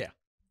guy? Yeah.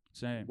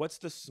 Same. What's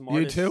the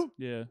smartest? You too?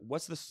 Yeah.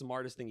 What's the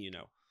smartest thing you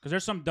know? Because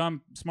there's some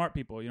dumb smart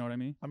people. You know what I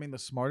mean? I mean, the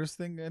smartest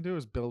thing I do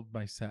is build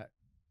my set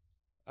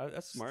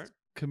That's smart.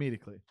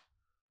 comedically.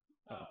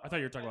 I thought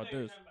you were talking about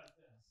this.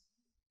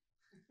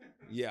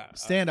 Yeah.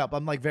 Stand up.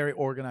 I'm like very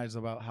organized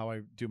about how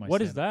I do my.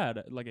 What is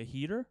stand-up. that? Like a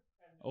heater?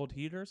 Old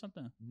heater or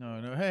something?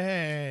 No.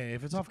 Hey.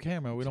 If it's off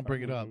camera, we don't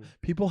bring it up.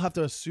 People have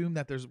to assume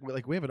that there's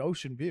like we have an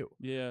ocean view.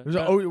 Yeah. There's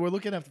That- we're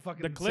looking at the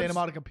fucking the Santa clips-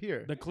 Monica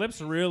Pier. the clips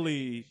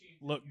really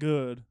look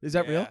good Is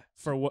that real? Yeah.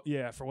 for what?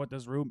 Yeah, for what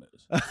this room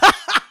is.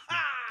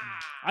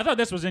 I thought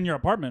this was in your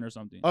apartment or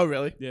something. Oh,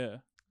 really? Yeah.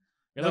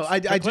 It No, looks- I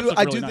the do. clips look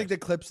I really do nice. think the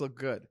clips look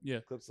good.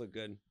 Clips look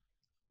good.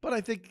 But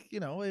I think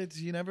it's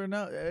you never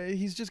know.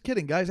 He's just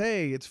kidding, guys.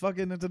 Hey, it's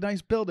a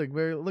nice building.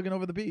 We're looking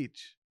over the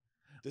beach.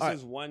 This All right.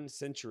 is 1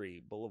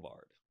 Century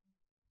Boulevard.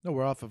 No,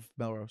 we're off of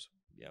Melrose.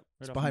 Yep. Right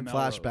It's off behind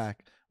Melrose. Flashback,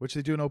 which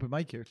they do an open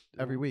mic here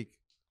every Ooh. week.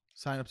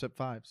 Sign-ups at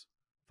 5.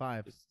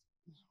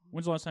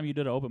 When's the last time you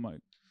did an open mic?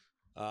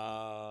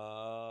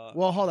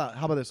 Well, hold on.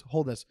 How about this?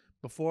 Hold this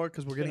before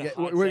because we're gonna It's get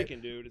been a hot we're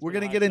second, dude. It's we're been a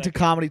gonna hot get into second.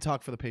 comedy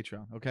talk for the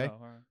Patreon. Okay. Oh, all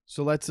right.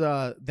 So let's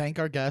thank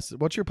our guests.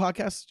 What's your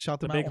podcast? Shout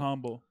The them Big out.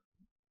 Humble.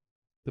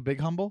 The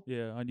Big Humble.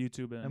 Yeah, on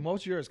YouTube and, And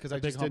what's yours? Because The I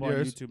Big just did Humble on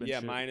yours. YouTube and Yeah,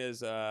 shit. mine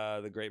is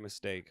The Great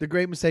Mistake. The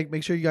Great Mistake.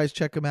 Make sure you guys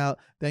check them out.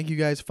 Thank you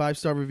guys.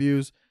 5-star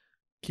reviews.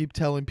 Keep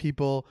telling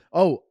people.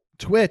 Oh,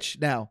 Twitch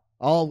now.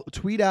 I'll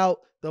tweet out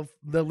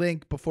the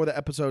link before the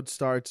episode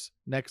starts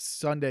next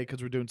Sunday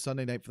because we're doing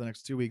Sunday night for the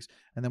next 2 weeks,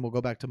 and then we'll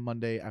go back to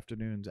Monday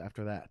afternoons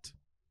after that.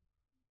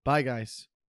 Bye, guys.